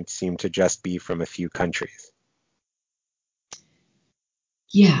immigrants seem to just be from a few countries?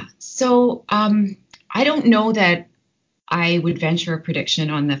 Yeah. So I don't know that I would venture a prediction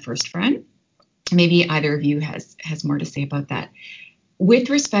on the first front. Maybe either of you has more to say about that. With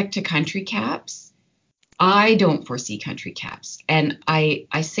respect to country caps, I don't foresee country caps. And I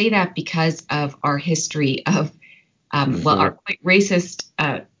say that because of our history of, our quite racist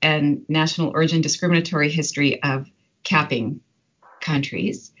and national origin discriminatory history of capping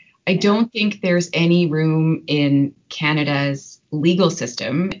countries. I don't think there's any room in Canada's legal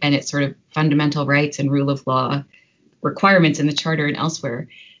system and its sort of fundamental rights and rule of law requirements in the Charter and elsewhere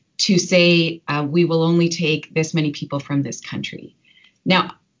to say we will only take this many people from this country.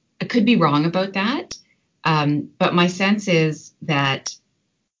 Now, I could be wrong about that, but my sense is that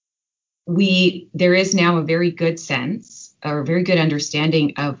there is now a very good sense or a very good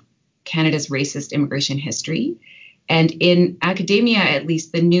understanding of Canada's racist immigration history. And in academia, at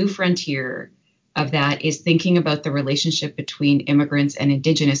least, the new frontier of that is thinking about the relationship between immigrants and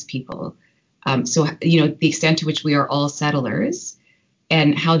Indigenous people. So, the extent to which we are all settlers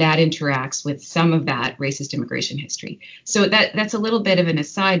and how that interacts with some of that racist immigration history. So that's a little bit of an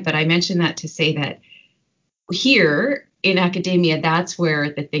aside, but I mention that to say that here in academia, that's where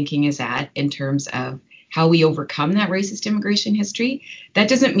the thinking is at in terms of how we overcome that racist immigration history. That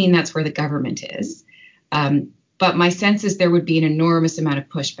doesn't mean that's where the government is. But my sense is there would be an enormous amount of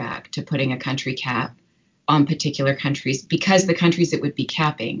pushback to putting a country cap on particular countries, because the countries it would be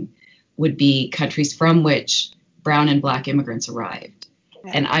capping would be countries from which brown and black immigrants arrived.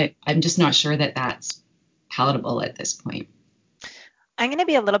 Yeah. And I'm just not sure that that's palatable at this point. I'm going to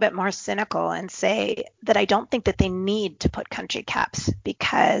be a little bit more cynical and say that I don't think that they need to put country caps,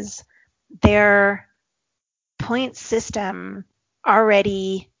 because their point system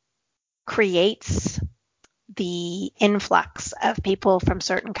already creates the influx of people from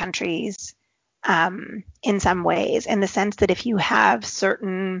certain countries in some ways, in the sense that if you have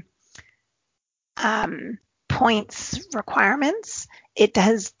certain points requirements, it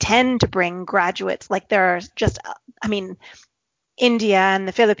does tend to bring graduates. Like there are just, India and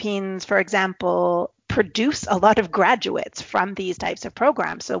the Philippines, for example, produce a lot of graduates from these types of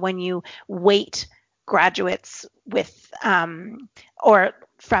programs. So when you weight graduates with, or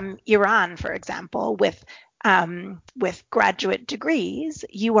from Iran, for example, with graduate degrees,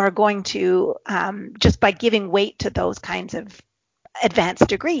 you are going to, just by giving weight to those kinds of advanced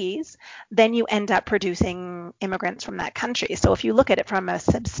degrees, then you end up producing immigrants from that country. So if you look at it from a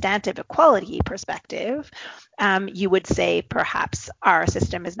substantive equality perspective, you would say perhaps our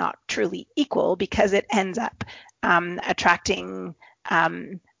system is not truly equal, because it ends up attracting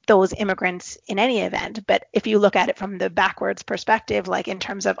those immigrants in any event. But if you look at it from the backwards perspective, like in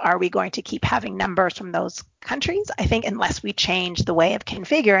terms of are we going to keep having numbers from those countries, I think unless we change the way of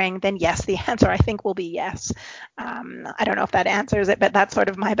configuring, then yes, the answer I think will be yes. I don't know if that answers it, but that's sort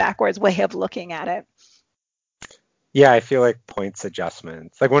of my backwards way of looking at it. Yeah, I feel like points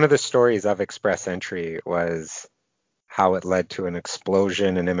adjustments. Like one of the stories of Express Entry was how it led to an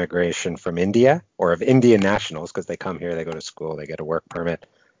explosion in immigration from India, or of Indian nationals, because they come here, they go to school, they get a work permit.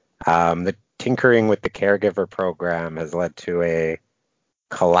 The tinkering with the caregiver program has led to a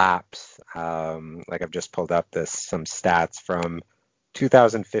collapse. Like I've just pulled up some stats from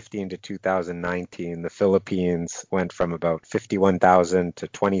 2015 to 2019. The Philippines went from about 51,000 to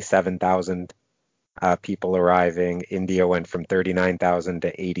 27,000 people arriving. India went from 39,000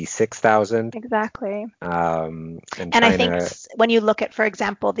 to 86,000. Exactly. And I think China, when you look at, for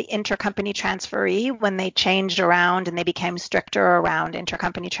example, the intercompany transferee, when they changed around and they became stricter around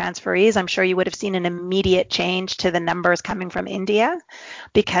intercompany transferees, I'm sure you would have seen an immediate change to the numbers coming from India,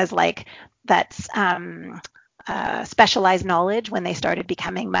 because like that's specialized knowledge. When they started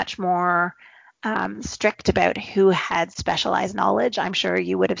becoming much more strict about who had specialized knowledge, I'm sure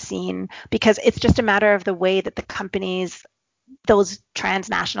you would have seen, because it's just a matter of the way that the companies, those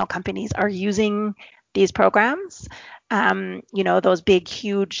transnational companies, are using these programs. Those big,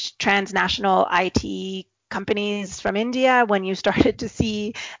 huge transnational IT companies from India, when you started to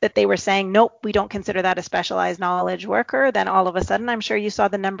see that they were saying, nope, we don't consider that a specialized knowledge worker, then all of a sudden, I'm sure you saw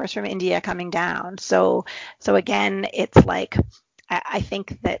the numbers from India coming down. So again, it's like, I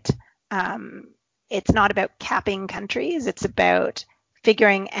think that it's not about capping countries. It's about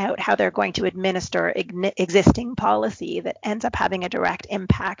figuring out how they're going to administer existing policy that ends up having a direct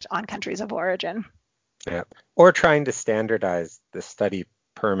impact on countries of origin. yeah, or trying to standardize the study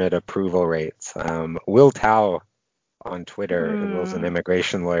permit approval rates. Will Tao on Twitter, Will's an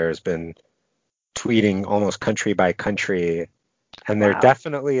immigration lawyer, has been tweeting almost country by country, and there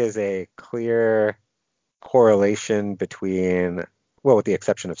definitely is a clear correlation between, well, with the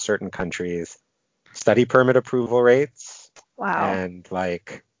exception of certain countries, study permit approval rates. Wow. And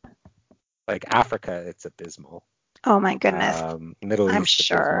like Africa, it's abysmal. Oh my goodness. Middle I'm East,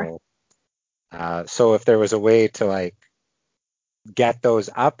 sure. abysmal. So if there was a way to like get those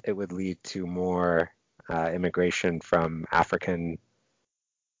up, it would lead to more immigration from African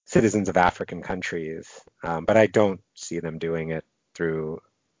citizens of African countries. But I don't see them doing it through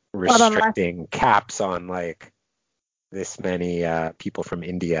restricting caps on like this many people from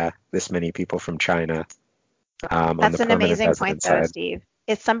India, this many people from China. That's an amazing point, though, Steve.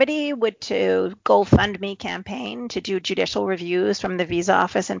 If somebody would to GoFundMe campaign to do judicial reviews from the visa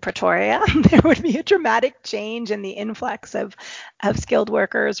office in Pretoria, there would be a dramatic change in the influx of skilled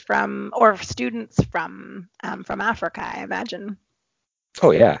workers from, or students from Africa, I imagine.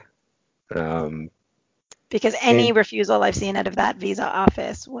 Oh yeah. Because any refusal I've seen out of that visa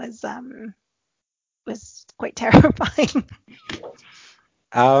office was quite terrifying.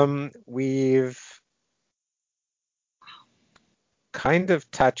 We've kind of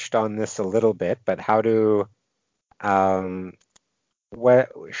touched on this a little bit, but how do so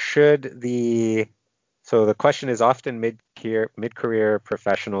the question is, often mid-career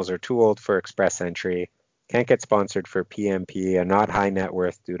professionals are too old for express entry, can't get sponsored for PMP, and not high net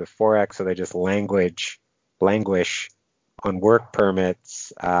worth due to Forex, so they just languish on work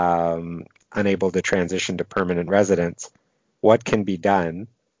permits, unable to transition to permanent residence. What can be done?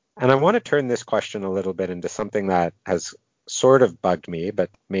 And I want to turn this question a little bit into something that has sort of bugged me, but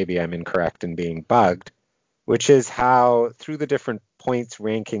maybe I'm incorrect in being bugged, which is how through the different points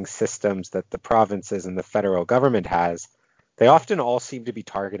ranking systems that the provinces and the federal government has, they often all seem to be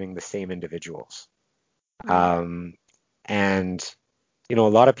targeting the same individuals. And, a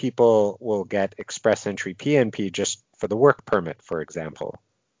lot of people will get express entry PNP just for the work permit, for example,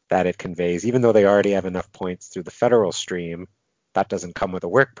 that it conveys, even though they already have enough points through the federal stream. That doesn't come with a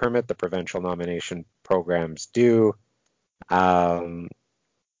work permit. The provincial nomination programs do. I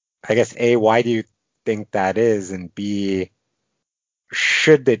guess, A, why do you think that is? And B,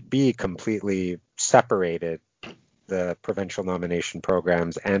 should it be completely separated, the provincial nomination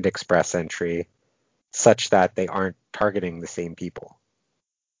programs and express entry, such that they aren't targeting the same people?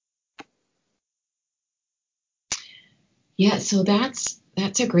 Yeah, so that's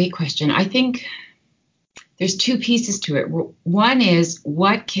a great question. I think there's two pieces to it. One is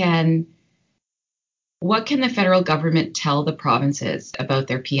what can the federal government tell the provinces about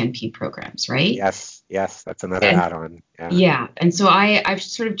their PNP programs, right? Yes, that's another add-on. Yeah, and so I've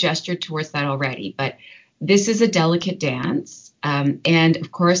sort of gestured towards that already, but this is a delicate dance. And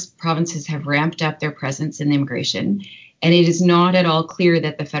of course, provinces have ramped up their presence in immigration, and it is not at all clear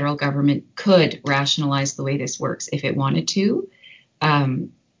that the federal government could rationalize the way this works if it wanted to.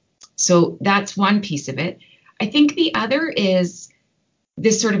 So that's one piece of it. I think the other is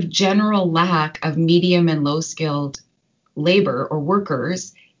this sort of general lack of medium and low skilled labor or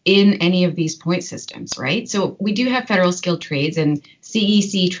workers in any of these point systems, right? So we do have federal skilled trades, and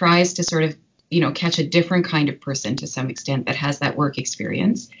CEC tries to sort of, catch a different kind of person to some extent that has that work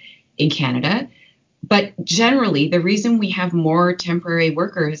experience in Canada. But generally, the reason we have more temporary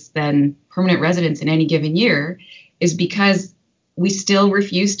workers than permanent residents in any given year is because we still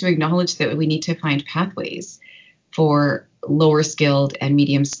refuse to acknowledge that we need to find pathways for lower skilled and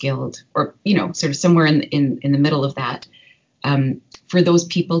medium skilled, or, sort of somewhere in the middle of that, for those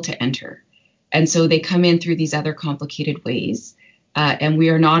people to enter. And so they come in through these other complicated ways. And we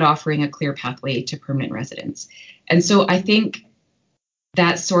are not offering a clear pathway to permanent residence. And so I think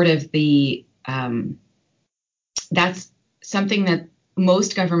that's sort of that's something that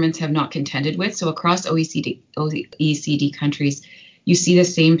most governments have not contended with. So across OECD countries, you see the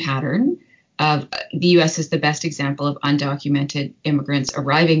same pattern of the US is the best example of undocumented immigrants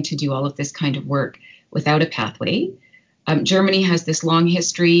arriving to do all of this kind of work without a pathway. Germany has this long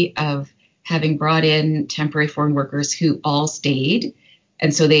history of having brought in temporary foreign workers who all stayed.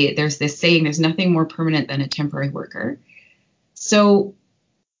 And so there's this saying, there's nothing more permanent than a temporary worker. So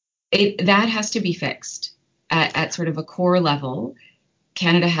that has to be fixed at sort of a core level.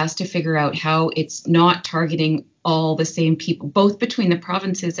 Canada has to figure out how it's not targeting all the same people, both between the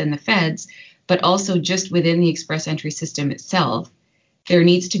provinces and the feds, but also just within the express entry system itself. There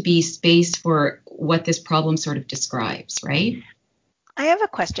needs to be space for what this problem sort of describes, right? I have a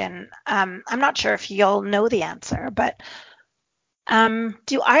question. I'm not sure if you'll know the answer, but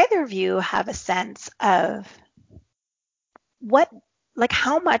do either of you have a sense of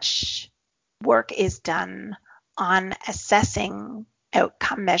how much work is done on assessing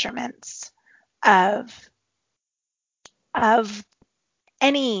outcome measurements of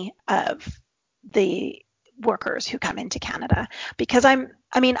any of the workers who come into Canada? Because I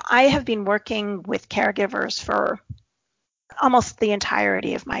have been working with caregivers for almost the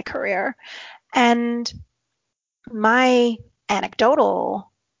entirety of my career, and my anecdotal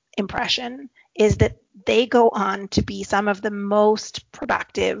impression is that they go on to be some of the most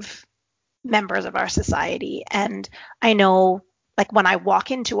productive members of our society. And I know, like, when I walk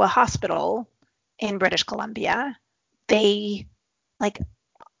into a hospital in British Columbia, they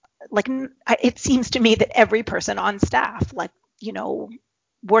it seems to me that every person on staff,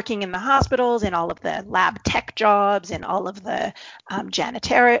 working in the hospitals, in all of the lab tech jobs, in all of the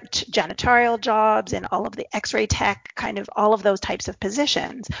janitorial jobs, in all of the x-ray tech, kind of all of those types of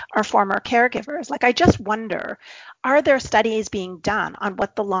positions are former caregivers. Like, I just wonder, are there studies being done on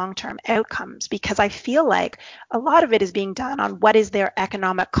what the long-term outcomes? Because I feel like a lot of it is being done on what is their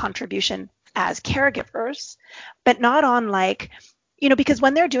economic contribution as caregivers, but not on because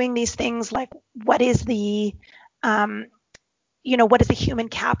when they're doing these things, like, what is the what is the human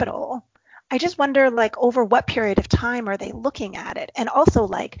capital? I just wonder, over what period of time are they looking at it? And also,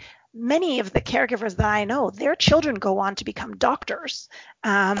 many of the caregivers that I know, their children go on to become doctors.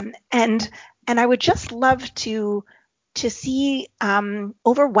 And I would just love to see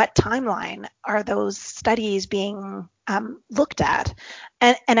over what timeline are those studies being looked at.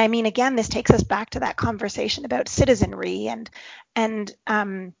 And I mean, again, this takes us back to that conversation about citizenry and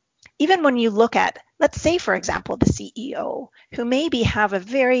even when you look at, let's say, for example, the CEO, who maybe have a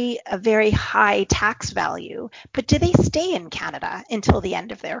very high tax value, but do they stay in Canada until the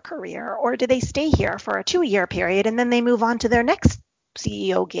end of their career? Or do they stay here for a 2-year period and then they move on to their next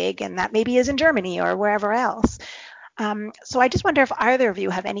CEO gig, and that maybe is in Germany or wherever else? So I just wonder if either of you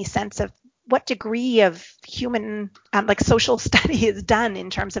have any sense of what degree of human, social study is done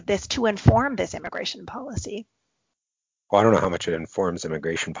in terms of this to inform this immigration policy. Well, I don't know how much it informs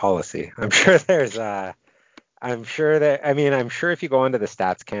immigration policy. I'm sure if you go onto the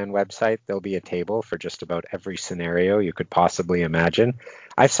StatsCan website, there'll be a table for just about every scenario you could possibly imagine.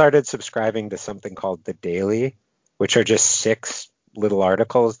 I've started subscribing to something called The Daily, which are just 6 little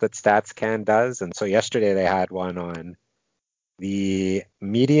articles that StatsCan does. And so yesterday they had one on the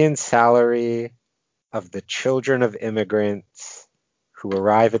median salary of the children of immigrants who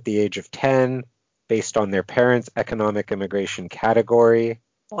arrive at the age of 10 based on their parents' economic immigration category.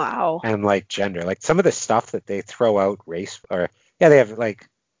 Wow. And gender, some of the stuff that they throw out, race, they have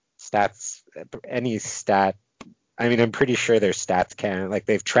stats, any stat. I mean, I'm pretty sure their StatsCan,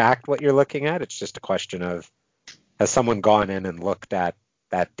 they've tracked what you're looking at. It's just a question of, has someone gone in and looked at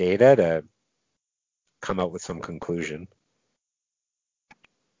that data to come out with some conclusion?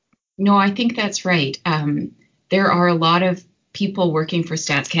 No, I think that's right. There are a lot of people working for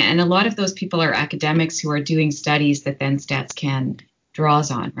StatsCan, and a lot of those people are academics who are doing studies that then StatsCan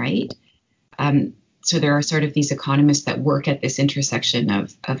draws on, right? So there are sort of these economists that work at this intersection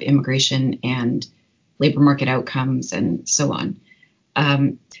of immigration and labor market outcomes and so on.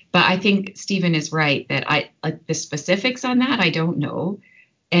 But I think Stephen is right that the specifics on that, I don't know.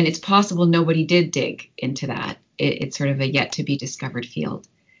 And it's possible nobody did dig into that. It's sort of a yet to be discovered field.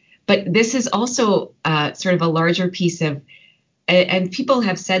 But this is also sort of a larger piece of, and people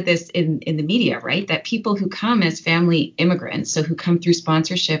have said this in the media, right? That people who come as family immigrants, so who come through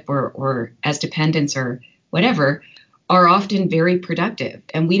sponsorship or as dependents or whatever, are often very productive,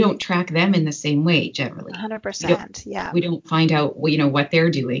 and we don't track them in the same way generally. 100%. Yeah. We don't find out, what they're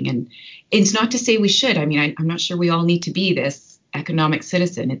doing. And it's not to say we should. I mean, I'm not sure we all need to be this economic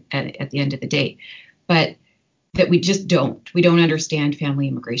citizen at the end of the day, but that we just don't. We don't understand family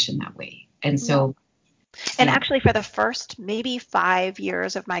immigration that way. And so. No. And actually, for the first maybe 5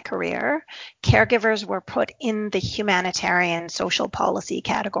 years of my career, caregivers were put in the humanitarian social policy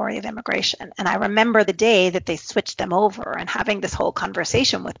category of immigration. And I remember the day that they switched them over and having this whole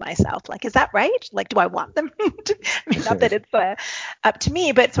conversation with myself, like, is that right? Like, do I want them? I mean, not that it's up to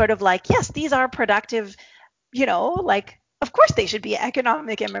me, but sort of like, yes, these are productive, like, of course they should be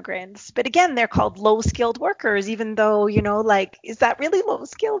economic immigrants, but again, they're called low skilled workers, even though, like, is that really low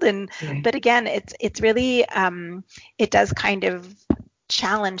skilled? But again, it's really, it does kind of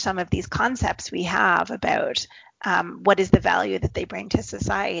challenge some of these concepts we have about what is the value that they bring to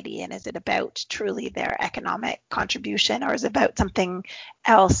society, and is it about truly their economic contribution, or is it about something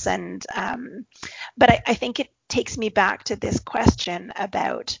else? And but I think it takes me back to this question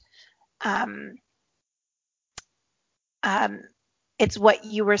about it's what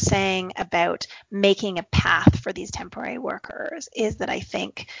you were saying about making a path for these temporary workers, is that I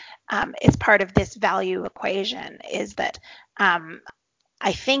think is part of this value equation, is that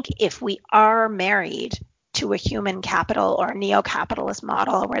I think if we are married to a human capital or neo-capitalist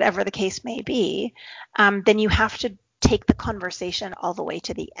model, or whatever the case may be, then you have to take the conversation all the way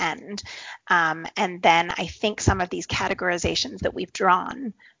to the end. And then I think some of these categorizations that we've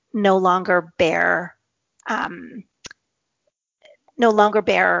drawn no longer bear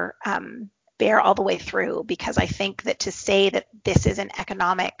all the way through, because I think that to say that this is an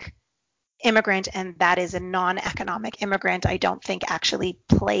economic immigrant and that is a non-economic immigrant, I don't think actually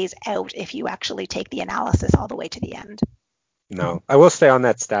plays out if you actually take the analysis all the way to the end. No, I will stay on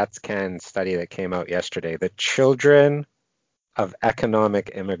that StatsCan study that came out yesterday. The children of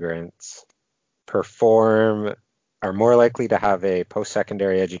economic immigrants are more likely to have a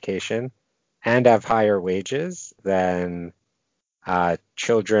post-secondary education and have higher wages than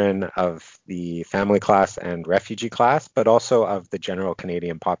children of the family class and refugee class, but also of the general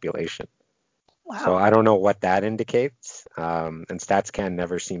Canadian population. Wow. So I don't know what that indicates, and StatsCan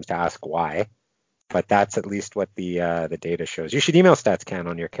never seems to ask why, but that's at least what the data shows. You should email StatsCan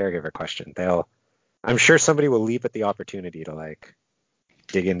on your caregiver question. I'm sure somebody will leap at the opportunity to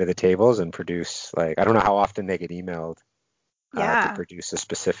dig into the tables and produce, I don't know how often they get emailed to produce a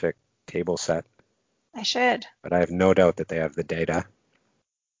specific table set. I should. But I have no doubt that they have the data.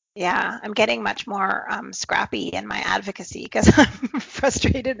 Yeah, I'm getting much more scrappy in my advocacy because I'm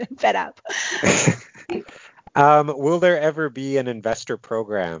frustrated and fed up. Will there ever be an investor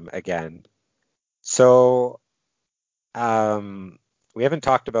program again? So we haven't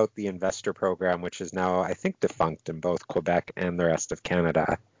talked about the investor program, which is now, I think, defunct in both Quebec and the rest of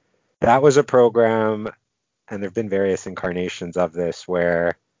Canada. That was a program, and there have been various incarnations of this,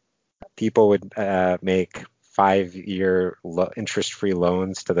 where people would make 5-year interest-free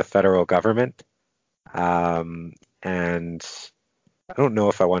loans to the federal government. And I don't know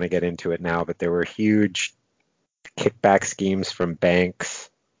if I want to get into it now, but there were huge kickback schemes from banks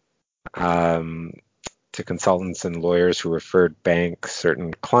to consultants and lawyers who referred banks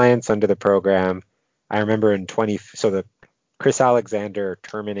certain clients under the program. I remember Chris Alexander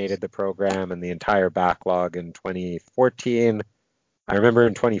terminated the program and the entire backlog in 2014. I remember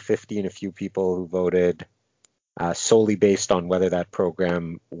in 2015 a few people who voted solely based on whether that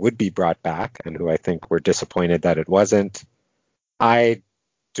program would be brought back, and who I think were disappointed that it wasn't. I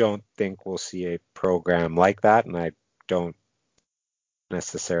don't think we'll see a program like that, and I don't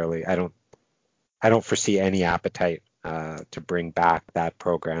foresee any appetite to bring back that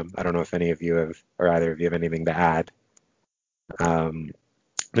program. I don't know if any of you have, or either of you have, anything to add. In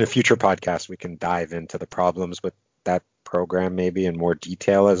a future podcast, we can dive into the problems with that program maybe in more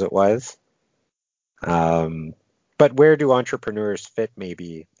detail as it was. But where do entrepreneurs fit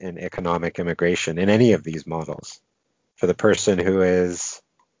maybe in economic immigration in any of these models? For the person who is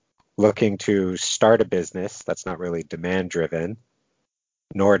looking to start a business, that's not really demand driven,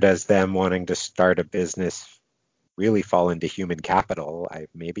 nor does them wanting to start a business really fall into human capital.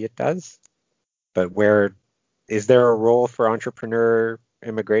 Maybe it does, but is there a role for entrepreneur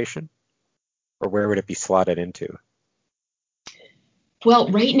immigration, or where would it be slotted into? Well,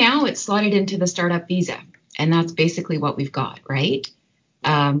 right now it's slotted into the startup visa, and that's basically what we've got, right?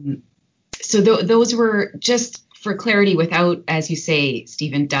 So those were, just for clarity, without, as you say,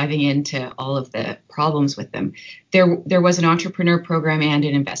 Stephen, diving into all of the problems with them, there was an entrepreneur program and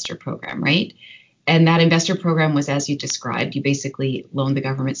an investor program, right? And that investor program was, as you described, you basically loaned the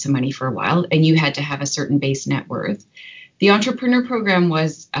government some money for a while, and you had to have a certain base net worth. The entrepreneur program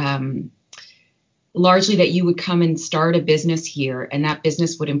was largely that you would come and start a business here, and that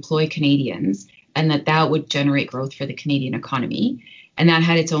business would employ Canadians, and that would generate growth for the Canadian economy. And that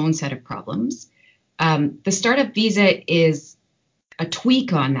had its own set of problems. The startup visa is a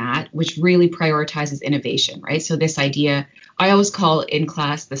tweak on that, which really prioritizes innovation, right? So this idea, I always call in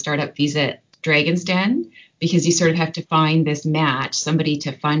class the startup visa Dragon's Den, because you sort of have to find this match, somebody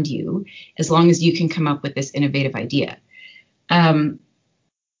to fund you, as long as you can come up with this innovative idea. Now,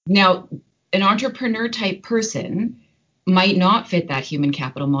 an entrepreneur type person might not fit that human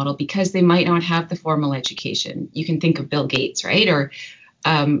capital model because they might not have the formal education. You can think of Bill Gates, right? Or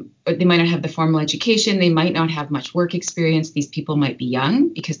they might not have the formal education. They might not have much work experience. These people might be young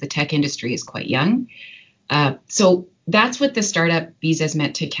because the tech industry is quite young. So that's what the startup visa is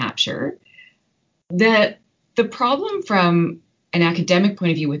meant to capture. The problem from an academic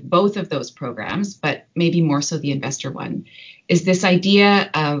point of view with both of those programs, but maybe more so the investor one, is this idea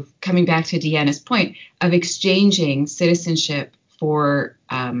of, coming back to Deanna's point, of exchanging citizenship for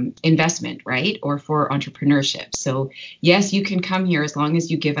investment, right? Or for entrepreneurship. So yes, you can come here as long as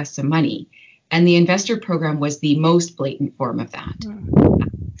you give us some money. And the investor program was the most blatant form of that. Yeah.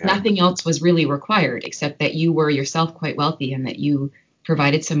 Nothing else was really required except that you were yourself quite wealthy and that you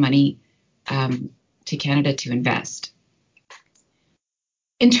provided some money to Canada to invest.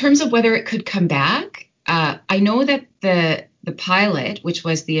 In terms of whether it could come back, I know that the pilot, which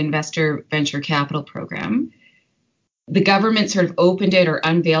was the Investor Venture Capital Program, the government sort of opened it or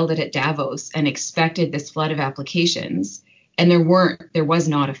unveiled it at Davos and expected this flood of applications. And there was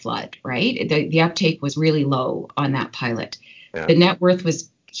not a flood, right? The uptake was really low on that pilot. Yeah. The net worth was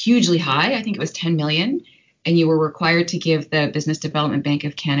hugely high. I think it was 10 million. And you were required to give the Business Development Bank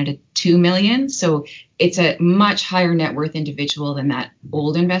of Canada 2 million. So it's a much higher net worth individual than that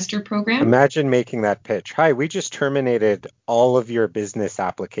old investor program. Imagine making that pitch. Hi, we just terminated all of your business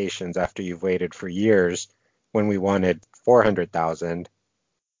applications after you've waited for years when we wanted 400,000.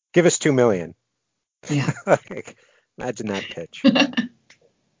 Give us 2 million. Yeah. Imagine that pitch.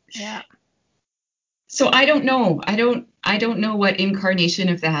 Yeah. So I don't know. I don't know what incarnation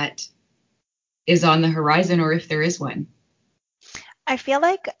of that is on the horizon, or if there is one. I feel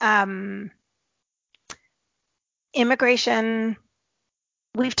like immigration,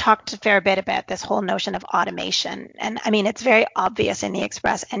 we've talked a fair bit about this whole notion of automation. And I mean, it's very obvious in the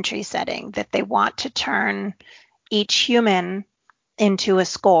express entry setting that they want to turn each human into a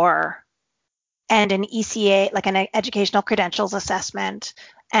score and an ECA, like an educational credentials assessment,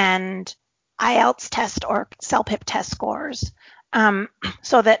 and IELTS test or CELPIP test scores.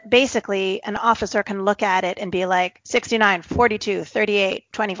 So that basically an officer can look at it and be like 69, 42, 38,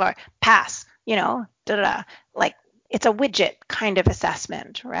 24, pass, like it's a widget kind of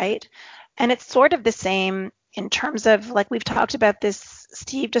assessment, right? And it's sort of the same in terms of, like we've talked about this,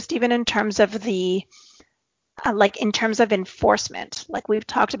 Steve, just even in terms of the, in terms of enforcement, like we've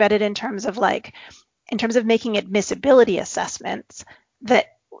talked about it in terms of making admissibility assessments, that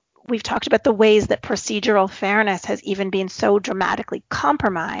we've talked about the ways that procedural fairness has even been so dramatically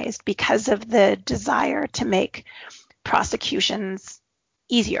compromised because of the desire to make prosecutions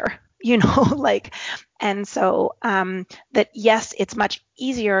easier, and so that, yes, it's much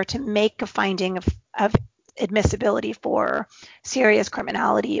easier to make a finding of admissibility for serious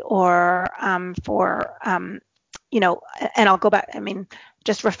criminality or for, and I'll go back,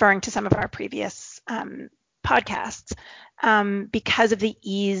 just referring to some of our previous podcasts, because of the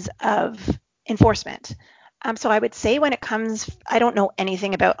ease of enforcement. So I would say when it comes, I don't know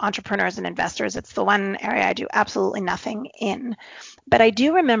anything about entrepreneurs and investors. It's the one area I do absolutely nothing in. But I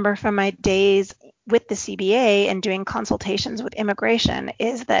do remember from my days with the CBA and doing consultations with immigration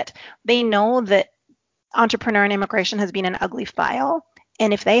is that they know that entrepreneur and immigration has been an ugly file.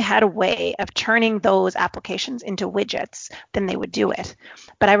 And if they had a way of turning those applications into widgets, then they would do it.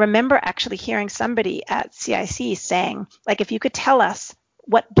 But I remember actually hearing somebody at CIC saying, like, if you could tell us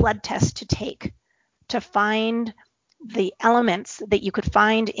what blood test to take to find the elements that you could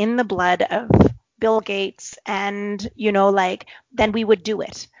find in the blood of Bill Gates and, then we would do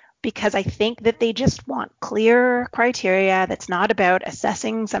it. Because I think that they just want clear criteria that's not about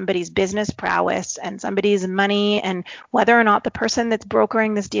assessing somebody's business prowess and somebody's money and whether or not the person that's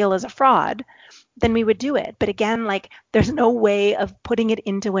brokering this deal is a fraud, then we would do it. But again, there's no way of putting it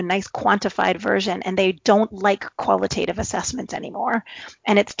into a nice quantified version, and they don't like qualitative assessments anymore,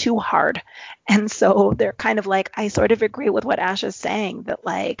 and it's too hard. And so they're kind of I sort of agree with what Ash is saying, that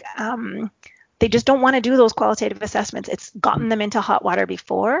they just don't want to do those qualitative assessments. It's gotten them into hot water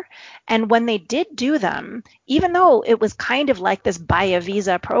before. And when they did do them, even though it was kind of like this buy a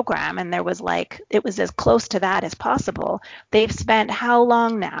visa program and there was like, it was as close to that as possible, they've spent how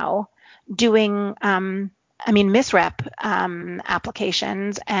long now doing MISREP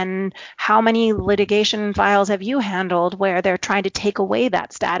applications, and how many litigation files have you handled where they're trying to take away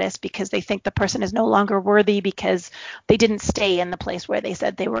that status because they think the person is no longer worthy because they didn't stay in the place where they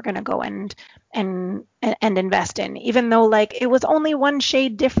said they were going to go and invest in, even though like it was only one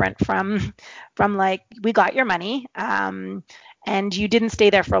shade different from like, we got your money and you didn't stay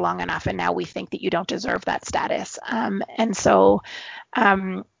there for long enough, and now we think that you don't deserve that status. And so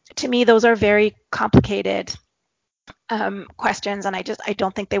to me, those are very complicated questions, and I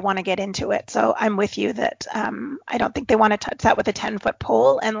don't think they want to get into it. So I'm with you that I don't think they want to touch that with a 10-foot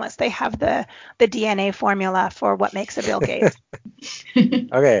pole unless they have the DNA formula for what makes a Bill Gates.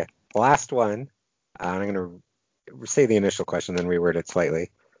 Okay, last one. I'm going to say the initial question, then reword it slightly.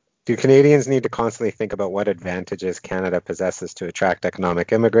 Do Canadians need to constantly think about what advantages Canada possesses to attract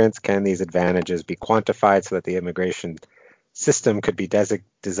economic immigrants? Can these advantages be quantified so that the immigration system could be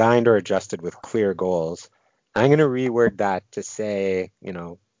designed or adjusted with clear goals? I'm going to reword that to say,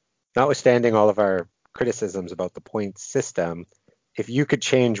 notwithstanding all of our criticisms about the points system, if you could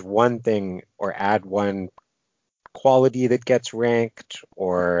change one thing or add one quality that gets ranked,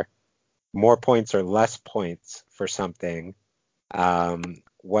 or more points or less points for something,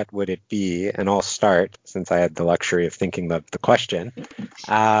 what would it be? And I'll start, since I had the luxury of thinking of the question,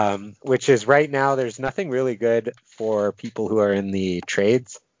 which is right now there's nothing really good for people who are in the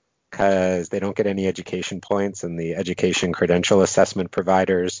trades because they don't get any education points, and the education credential assessment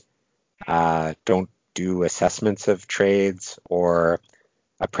providers don't do assessments of trades or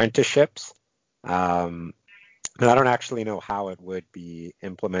apprenticeships. And I don't actually know how it would be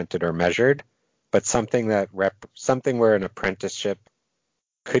implemented or measured, but something where an apprenticeship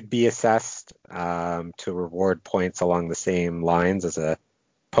could be assessed to reward points along the same lines as a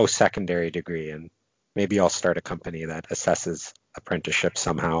post-secondary degree. And maybe I'll start a company that assesses apprenticeships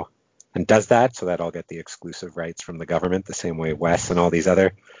somehow and does that so that I'll get the exclusive rights from the government the same way Wes and all these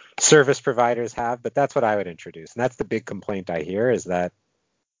other service providers have. But that's what I would introduce. And that's the big complaint I hear, is that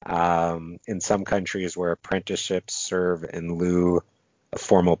in some countries where apprenticeships serve in lieu of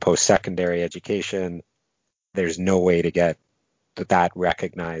formal post-secondary education, there's no way to get that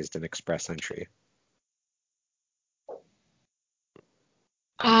recognized in express entry.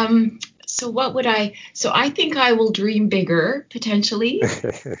 So I think I will dream bigger potentially.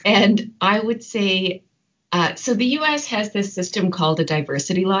 And I would say, so the US has this system called a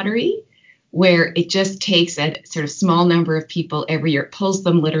diversity lottery, where it just takes a sort of small number of people every year, pulls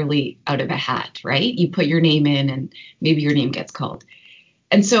them literally out of a hat, right? You put your name in and maybe your name gets called.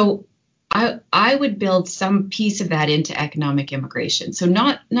 And so I would build some piece of that into economic immigration. So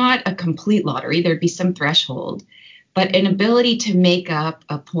not a complete lottery, there'd be some threshold, but an ability to make up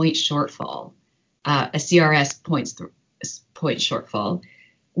a point shortfall, a CRS point shortfall,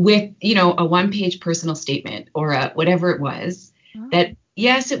 with a one-page personal statement or whatever it was. That,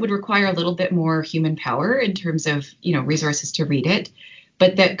 yes, it would require a little bit more human power in terms of resources to read it,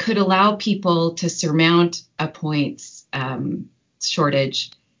 but that could allow people to surmount a points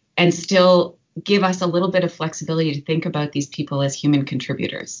shortage and still give us a little bit of flexibility to think about these people as human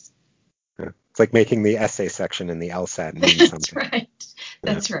contributors. Yeah. It's like making the essay section in the LSAT mean That's something. Right.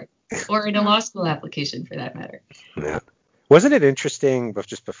 That's right. Or in a law school application, for that matter. Yeah. Wasn't it interesting, but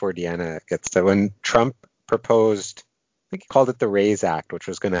just before Deanna gets to, when Trump proposed, I think he called it the RAISE Act, which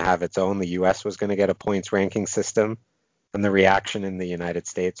was going to have its own, the U.S. was going to get a points ranking system, and the reaction in the United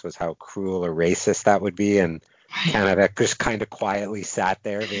States was how cruel or racist that would be, and Canada just kind of quietly sat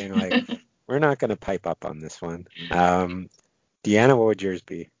there being like, we're not going to pipe up on this one. Deanna, what would yours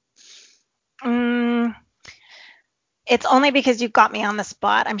be? It's only because you've got me on the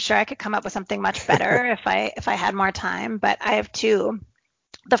spot. I'm sure I could come up with something much better if I had more time, but I have two.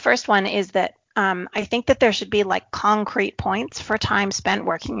 The first one is that I think that there should be like concrete points for time spent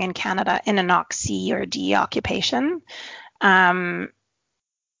working in Canada in a NOC C or D occupation. And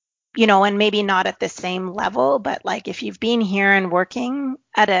maybe not at the same level, but like if you've been here and working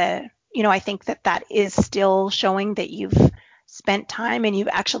at I think that is still showing that you've spent time and you've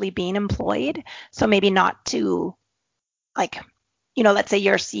actually been employed. So maybe not to let's say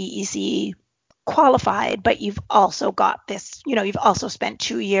you're CEC qualified, but you've also got this, you've also spent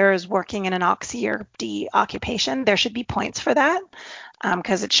 2 years working in an OXC or D occupation. There should be points for that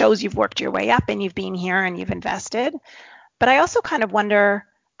because it shows you've worked your way up and you've been here and you've invested. But I also kind of wonder,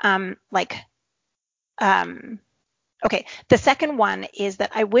 Okay. The second one is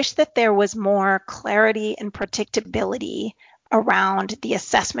that I wish that there was more clarity and predictability around the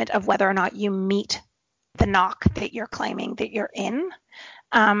assessment of whether or not you meet the knock that you're claiming that you're in.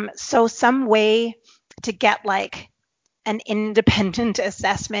 So some way to get like an independent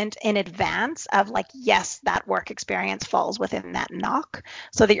assessment in advance of like, yes, that work experience falls within that knock,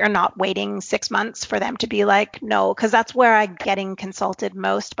 so that you're not waiting 6 months for them to be like, no, because that's where I'm getting consulted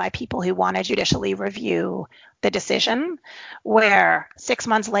most by people who want to judicially review the decision, where 6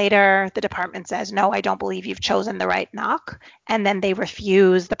 months later, the department says, no, I don't believe you've chosen the right knock. And then they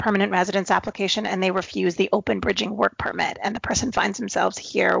refuse the permanent residence application and they refuse the open bridging work permit. And the person finds themselves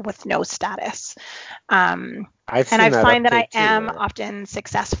here with no status. And I find that I am often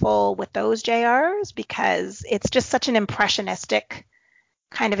successful with those JRs because it's just such an impressionistic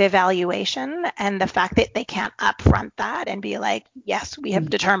kind of evaluation, and the fact that they can't upfront that and be like, yes, we have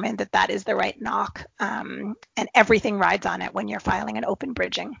determined that that is the right knock, and everything rides on it when you're filing an open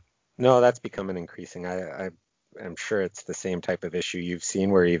bridging. No, that's becoming increasing. I'm sure it's the same type of issue you've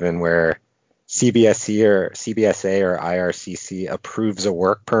seen where CBSE or CBSA or IRCC approves a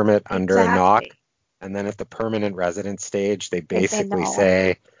work permit under a knock, and then at the permanent residence stage, they basically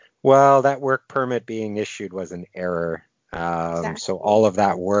say, well, that work permit being issued was an error. So all of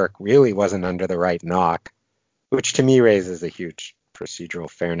that work really wasn't under the right knock, which to me raises a huge procedural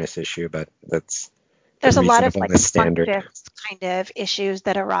fairness issue, but there's a lot of like standard kind of issues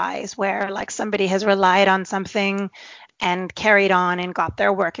that arise where like somebody has relied on something and carried on and got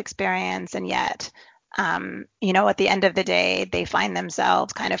their work experience, and yet at the end of the day, they find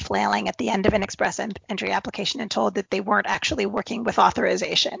themselves kind of flailing at the end of an express entry application and told that they weren't actually working with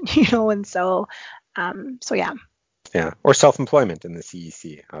authorization, and so yeah. Yeah, or self-employment in the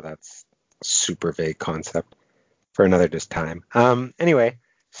CEC. Oh, that's a super vague concept for another time. Anyway,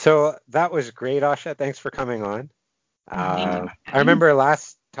 so that was great, Asha. Thanks for coming on. I remember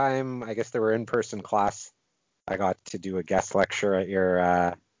last time, I guess there were in-person class, I got to do a guest lecture at your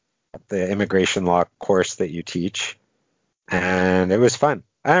at the immigration law course that you teach, and it was fun.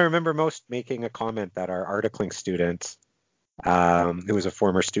 I remember most making a comment that our articling student, who was a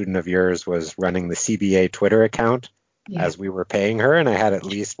former student of yours, was running the CBA Twitter account as we were paying her. And I had at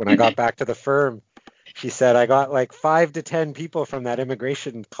least, when I got back to the firm, she said, I got like 5 to 10 people from that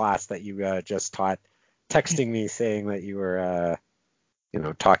immigration class that you just taught texting me saying that you were,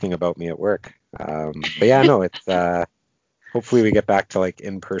 talking about me at work. But yeah, no, it's hopefully we get back to like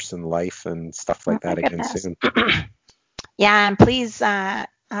in-person life and stuff like that again soon. Yeah, and please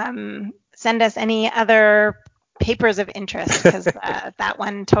send us any other papers of interest, because that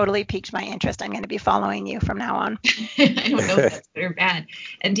one totally piqued my interest. I'm going to be following you from now on. I don't know if that's good or bad.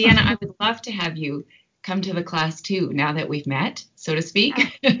 And Deanna, I would love to have you come to the class too, now that we've met, so to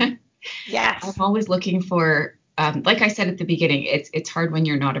speak. Yes. I'm always looking for, like I said at the beginning, it's hard when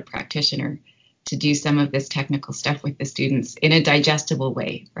you're not a practitioner to do some of this technical stuff with the students in a digestible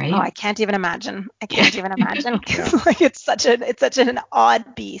way, right? Oh, I can't even imagine. Like it's such an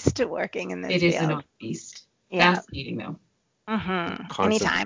odd beast working in this field. It is an odd beast. Fascinating though. Anytime.